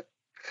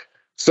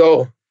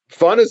 So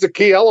fun is a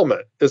key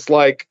element. It's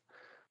like,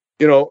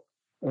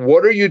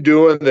 what are you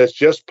doing that's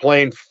just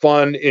plain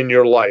fun in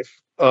your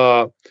life?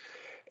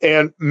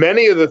 And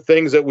many of the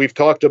things that we've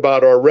talked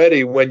about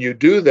already, when you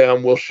do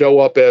them, will show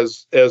up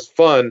as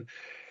fun.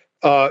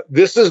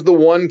 This is the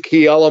one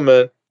key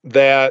element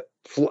that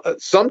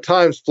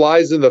sometimes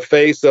flies in the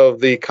face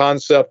of the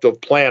concept of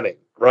planning,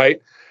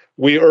 right?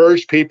 We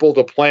urge people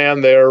to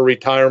plan their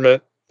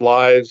retirement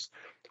lives.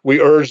 We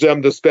urge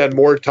them to spend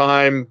more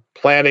time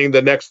planning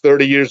the next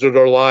 30 years of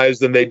their lives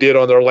than they did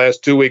on their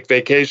last 2-week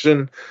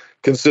vacation,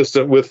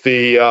 consistent with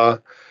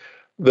the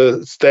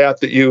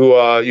stat that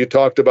you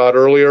talked about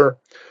earlier.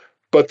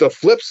 But the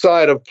flip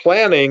side of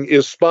planning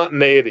is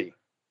spontaneity.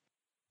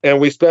 And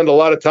we spend a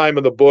lot of time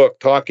in the book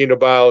talking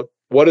about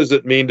what does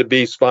it mean to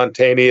be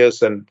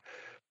spontaneous and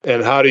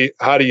how do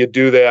you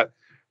do that.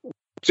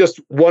 Just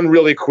one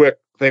really quick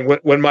thing.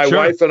 When my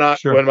wife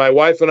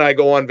and I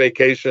go on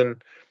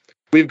vacation,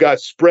 we've got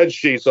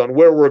spreadsheets on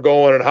where we're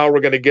going and how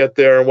we're going to get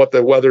there and what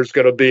the weather's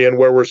going to be and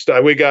where we're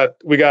staying. We got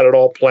it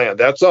all planned.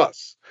 That's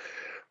us.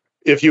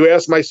 If you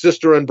ask my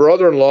sister and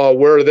brother-in-law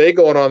where are they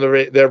going on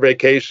their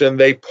vacation,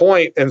 they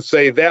point and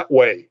say that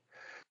way.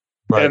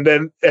 Right. And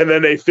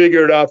then they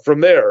figure it out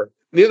from there.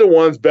 Neither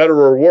one's better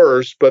or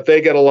worse, but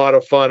they get a lot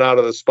of fun out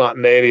of the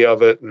spontaneity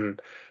of it,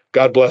 and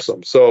God bless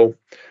them. So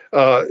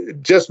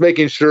just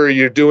making sure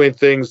you're doing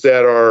things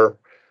that are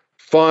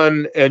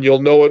fun, and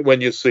you'll know it when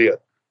you see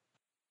it.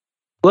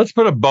 Let's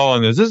put a bow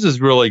on this. This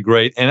is really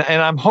great. And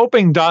I'm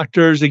hoping,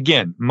 doctors,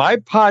 again, my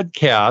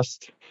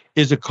podcast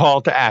is a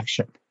call to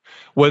action.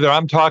 Whether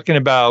I'm talking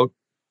about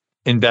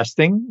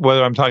investing,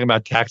 whether I'm talking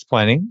about tax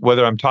planning,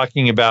 whether I'm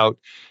talking about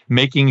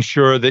making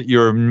sure that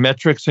your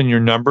metrics and your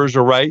numbers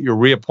are right, your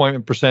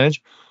reappointment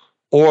percentage,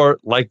 or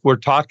like we're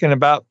talking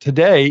about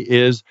today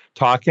is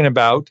talking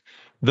about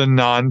the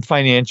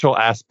non-financial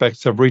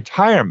aspects of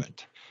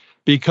retirement.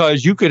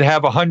 Because you could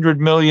have $100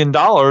 million,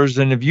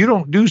 and if you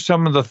don't do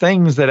some of the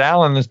things that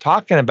Alan is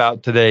talking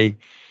about today,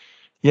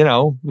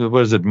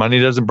 what is it? Money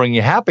doesn't bring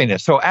you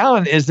happiness. So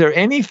Alan, is there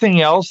anything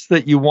else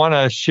that you want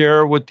to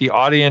share with the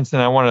audience?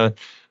 And I want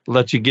to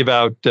let you give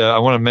out, I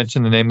want to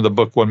mention the name of the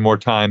book one more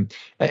time.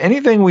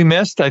 Anything we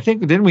missed? I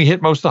think, didn't we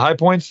hit most of the high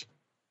points?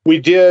 We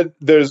did.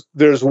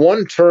 There's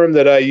one term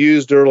that I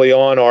used early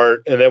on,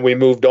 Art, and then we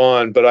moved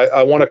on, but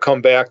I want to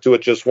come back to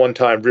it just one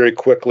time very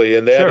quickly,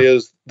 and that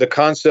is the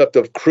concept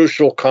of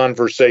crucial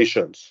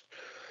conversations.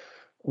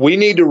 We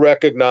need to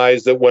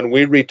recognize that when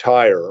we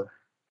retire,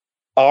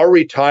 our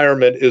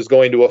retirement is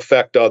going to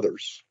affect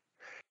others.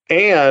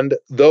 And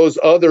those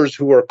others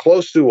who are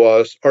close to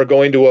us are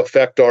going to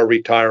affect our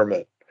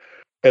retirement.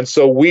 And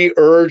so we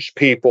urge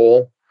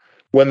people,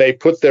 when they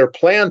put their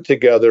plan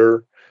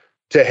together,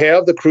 to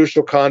have the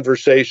crucial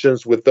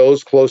conversations with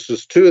those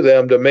closest to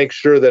them to make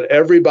sure that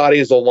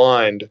everybody's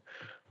aligned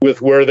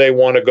with where they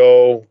want to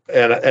go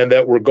and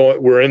that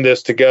we're in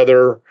this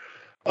together.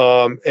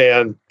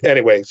 And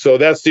anyway, so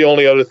that's the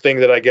only other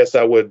thing that I guess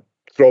I would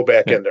throw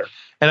back in there.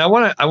 And I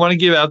want to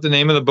give out the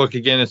name of the book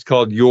again. It's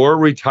called Your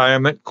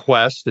Retirement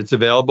Quest. It's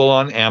available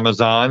on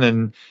Amazon,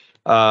 and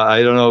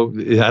I don't know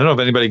if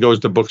anybody goes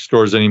to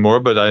bookstores anymore,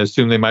 but I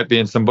assume they might be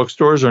in some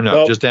bookstores, or no?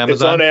 Nope, just Amazon?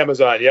 It's on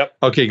Amazon, yep.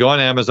 Okay, go on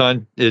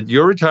Amazon.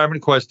 Your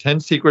Retirement Quest, 10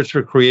 Secrets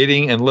for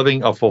Creating and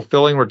Living a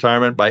Fulfilling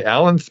Retirement by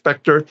Alan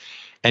Spector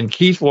and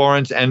Keith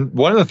Lawrence. And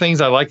one of the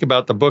things I like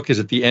about the book is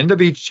at the end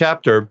of each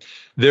chapter,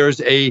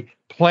 there's a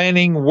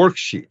planning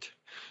worksheet.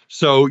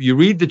 So you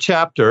read the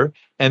chapter,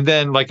 and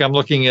then, like I'm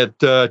looking at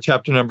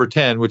chapter number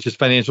 10, which is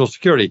financial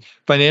security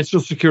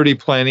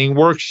planning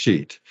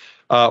worksheet.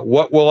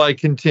 What will I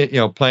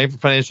continue, planning for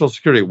financial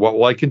security? What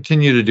will I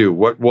continue to do?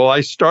 What will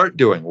I start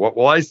doing? What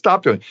will I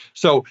stop doing?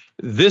 So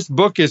this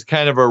book is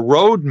kind of a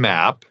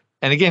roadmap.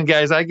 And again,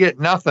 guys, I get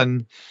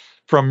nothing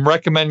from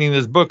recommending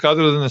this book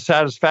other than the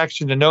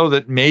satisfaction to know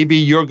that maybe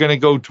you're going to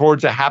go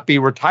towards a happy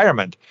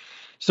retirement.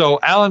 So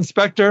Alan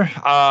Spector,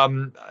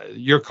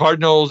 your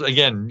Cardinals,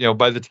 again,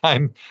 by the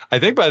time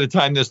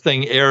this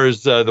thing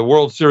airs, the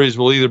World Series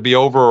will either be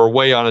over or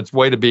way on its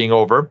way to being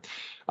over.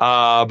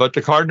 But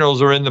the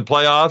Cardinals are in the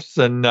playoffs,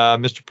 and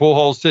Mr.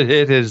 Pujols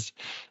hit his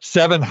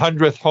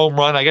 700th home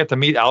run. I got to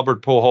meet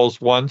Albert Pujols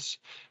once.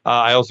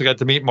 I also got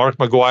to meet Mark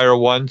McGwire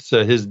once.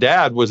 His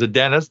dad was a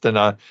dentist and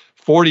a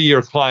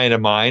 40-year client of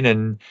mine.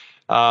 And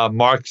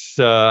Mark's,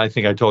 I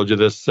think I told you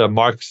this,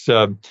 Mark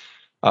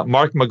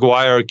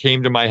McGwire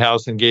came to my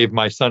house and gave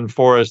my son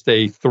Forrest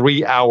a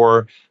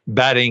 3-hour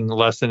batting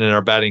lesson in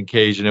our batting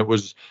cage. And it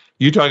was,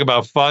 you talk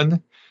about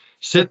fun.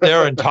 Sit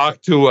there and talk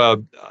to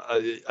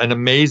an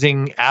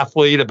amazing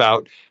athlete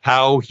about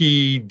how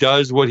he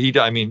does what he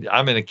does. I mean,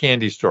 I'm in a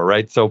candy store,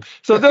 right? So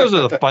those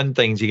are the fun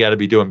things you got to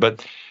be doing.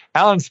 But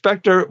Alan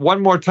Spector,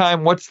 one more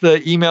time, what's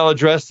the email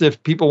address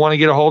if people want to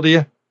get a hold of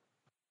you?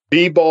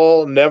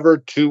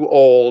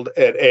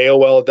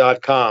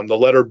 bballnevertooOld@AOL.com. The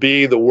letter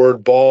B, the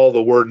word ball,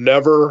 the word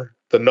never,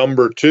 the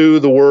number 2,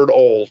 the word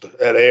old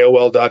at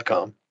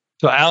AOL.com.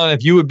 So, Alan,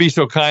 if you would be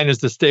so kind as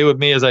to stay with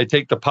me as I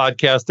take the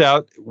podcast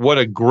out. What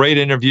a great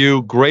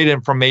interview, great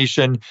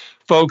information.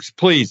 Folks,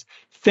 please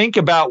think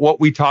about what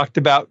we talked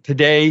about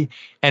today.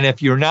 And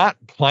if you're not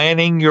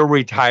planning your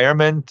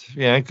retirement,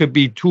 it could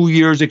be 2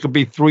 years, it could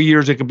be 3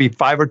 years, it could be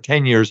 5 or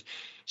 10 years.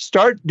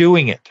 Start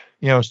doing it.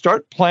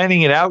 Start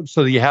planning it out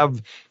so that you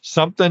have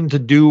something to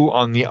do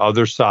on the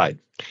other side.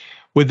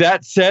 With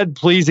that said,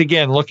 please,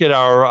 again, look at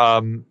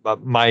our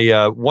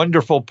my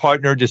wonderful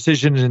partner,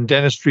 Decisions in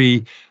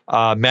Dentistry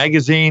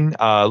magazine.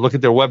 Look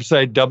at their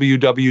website,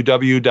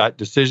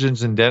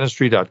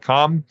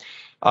 www.decisionsindentistry.com.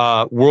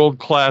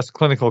 World-class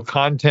clinical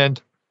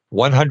content,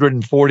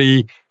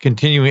 140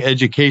 continuing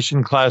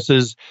education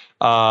classes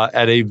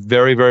at a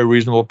very, very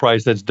reasonable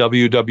price. That's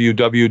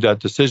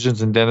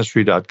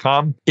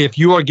www.decisionsindentistry.com. If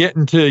you are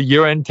getting to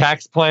year-end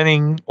tax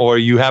planning or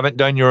you haven't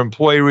done your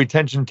employee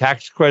retention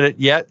tax credit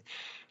yet,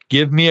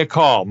 give me a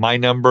call. My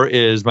number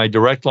is my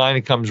direct line.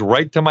 It comes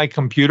right to my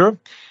computer.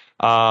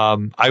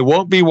 I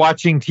won't be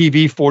watching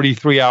TV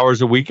 43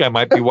 hours a week. I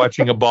might be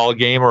watching a ball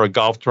game or a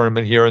golf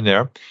tournament here and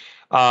there.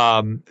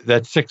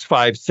 That's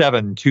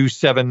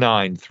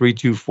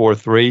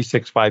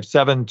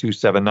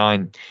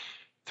 657-279-3243,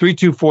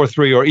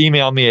 657-279-3243, or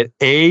email me at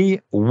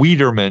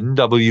awiederman, Wiederman,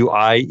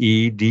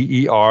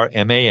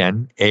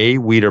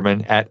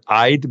 awiederman at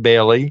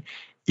eidbailey,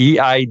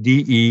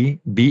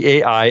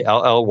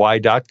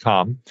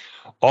 EIDEBAILLY.com.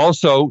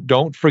 Also,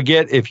 don't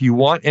forget, if you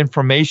want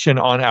information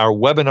on our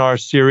webinar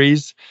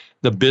series,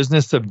 The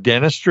Business of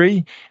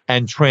Dentistry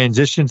and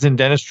Transitions in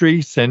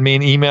Dentistry, send me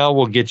an email.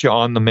 We'll get you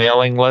on the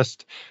mailing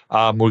list.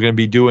 We're going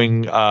to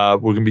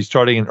be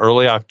starting in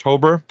early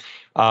October.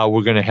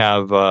 We're going to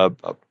have a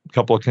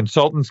couple of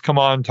consultants come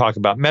on, talk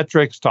about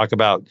metrics, talk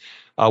about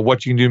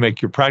what you can do to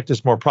make your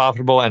practice more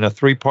profitable, and a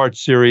 3-part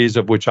series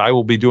of which I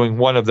will be doing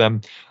one of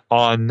them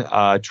on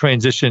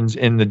transitions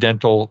in the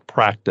dental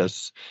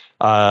practice.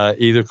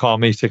 Either call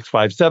me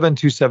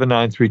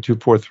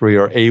 657-279-3243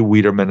 or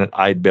awiederman at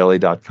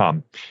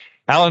eidbailey.com.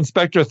 Alan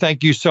Spector,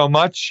 thank you so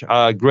much.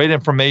 Great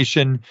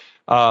information,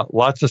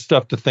 lots of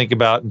stuff to think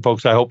about. And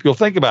folks, I hope you'll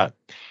think about it.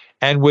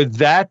 And with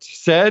that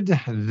said,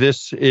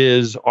 this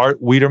is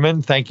Art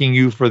Wiederman thanking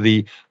you for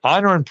the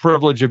honor and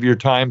privilege of your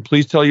time.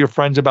 Please tell your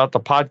friends about the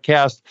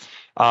podcast.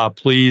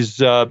 Please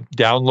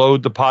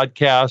download the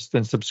podcast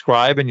and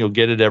subscribe, and you'll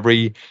get it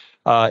every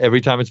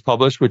every time it's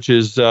published, which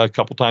is a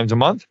couple times a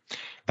month.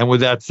 And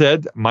with that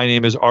said, my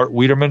name is Art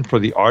Wiederman for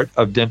the Art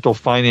of Dental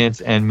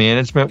Finance and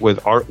Management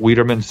with Art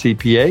Wiederman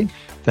CPA.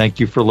 Thank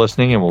you for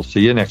listening, and we'll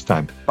see you next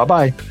time.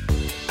 Bye-bye.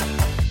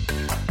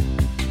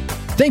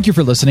 Thank you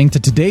for listening to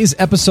today's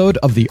episode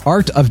of the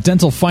Art of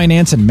Dental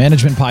Finance and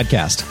Management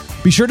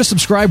podcast. Be sure to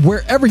subscribe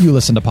wherever you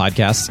listen to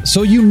podcasts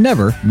so you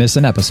never miss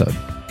an episode.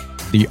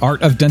 The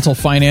Art of Dental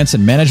Finance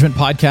and Management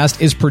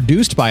podcast is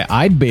produced by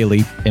Eide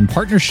Bailly in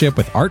partnership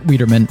with Art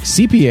Wiederman,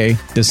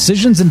 CPA,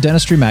 Decisions in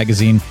Dentistry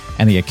Magazine,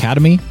 and the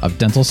Academy of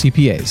Dental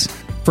CPAs.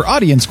 For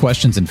audience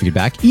questions and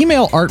feedback,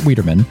 email Art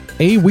Wiederman,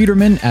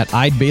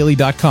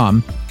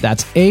 awiederman@eidebailly.com.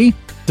 That's AWIEDERMAN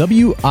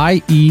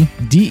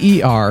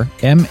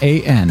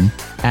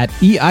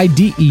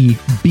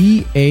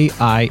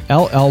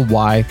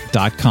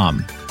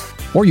 @EIDEBAILLY.com.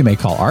 Or you may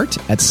call Art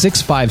at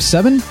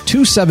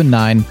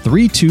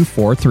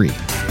 657-279-3243.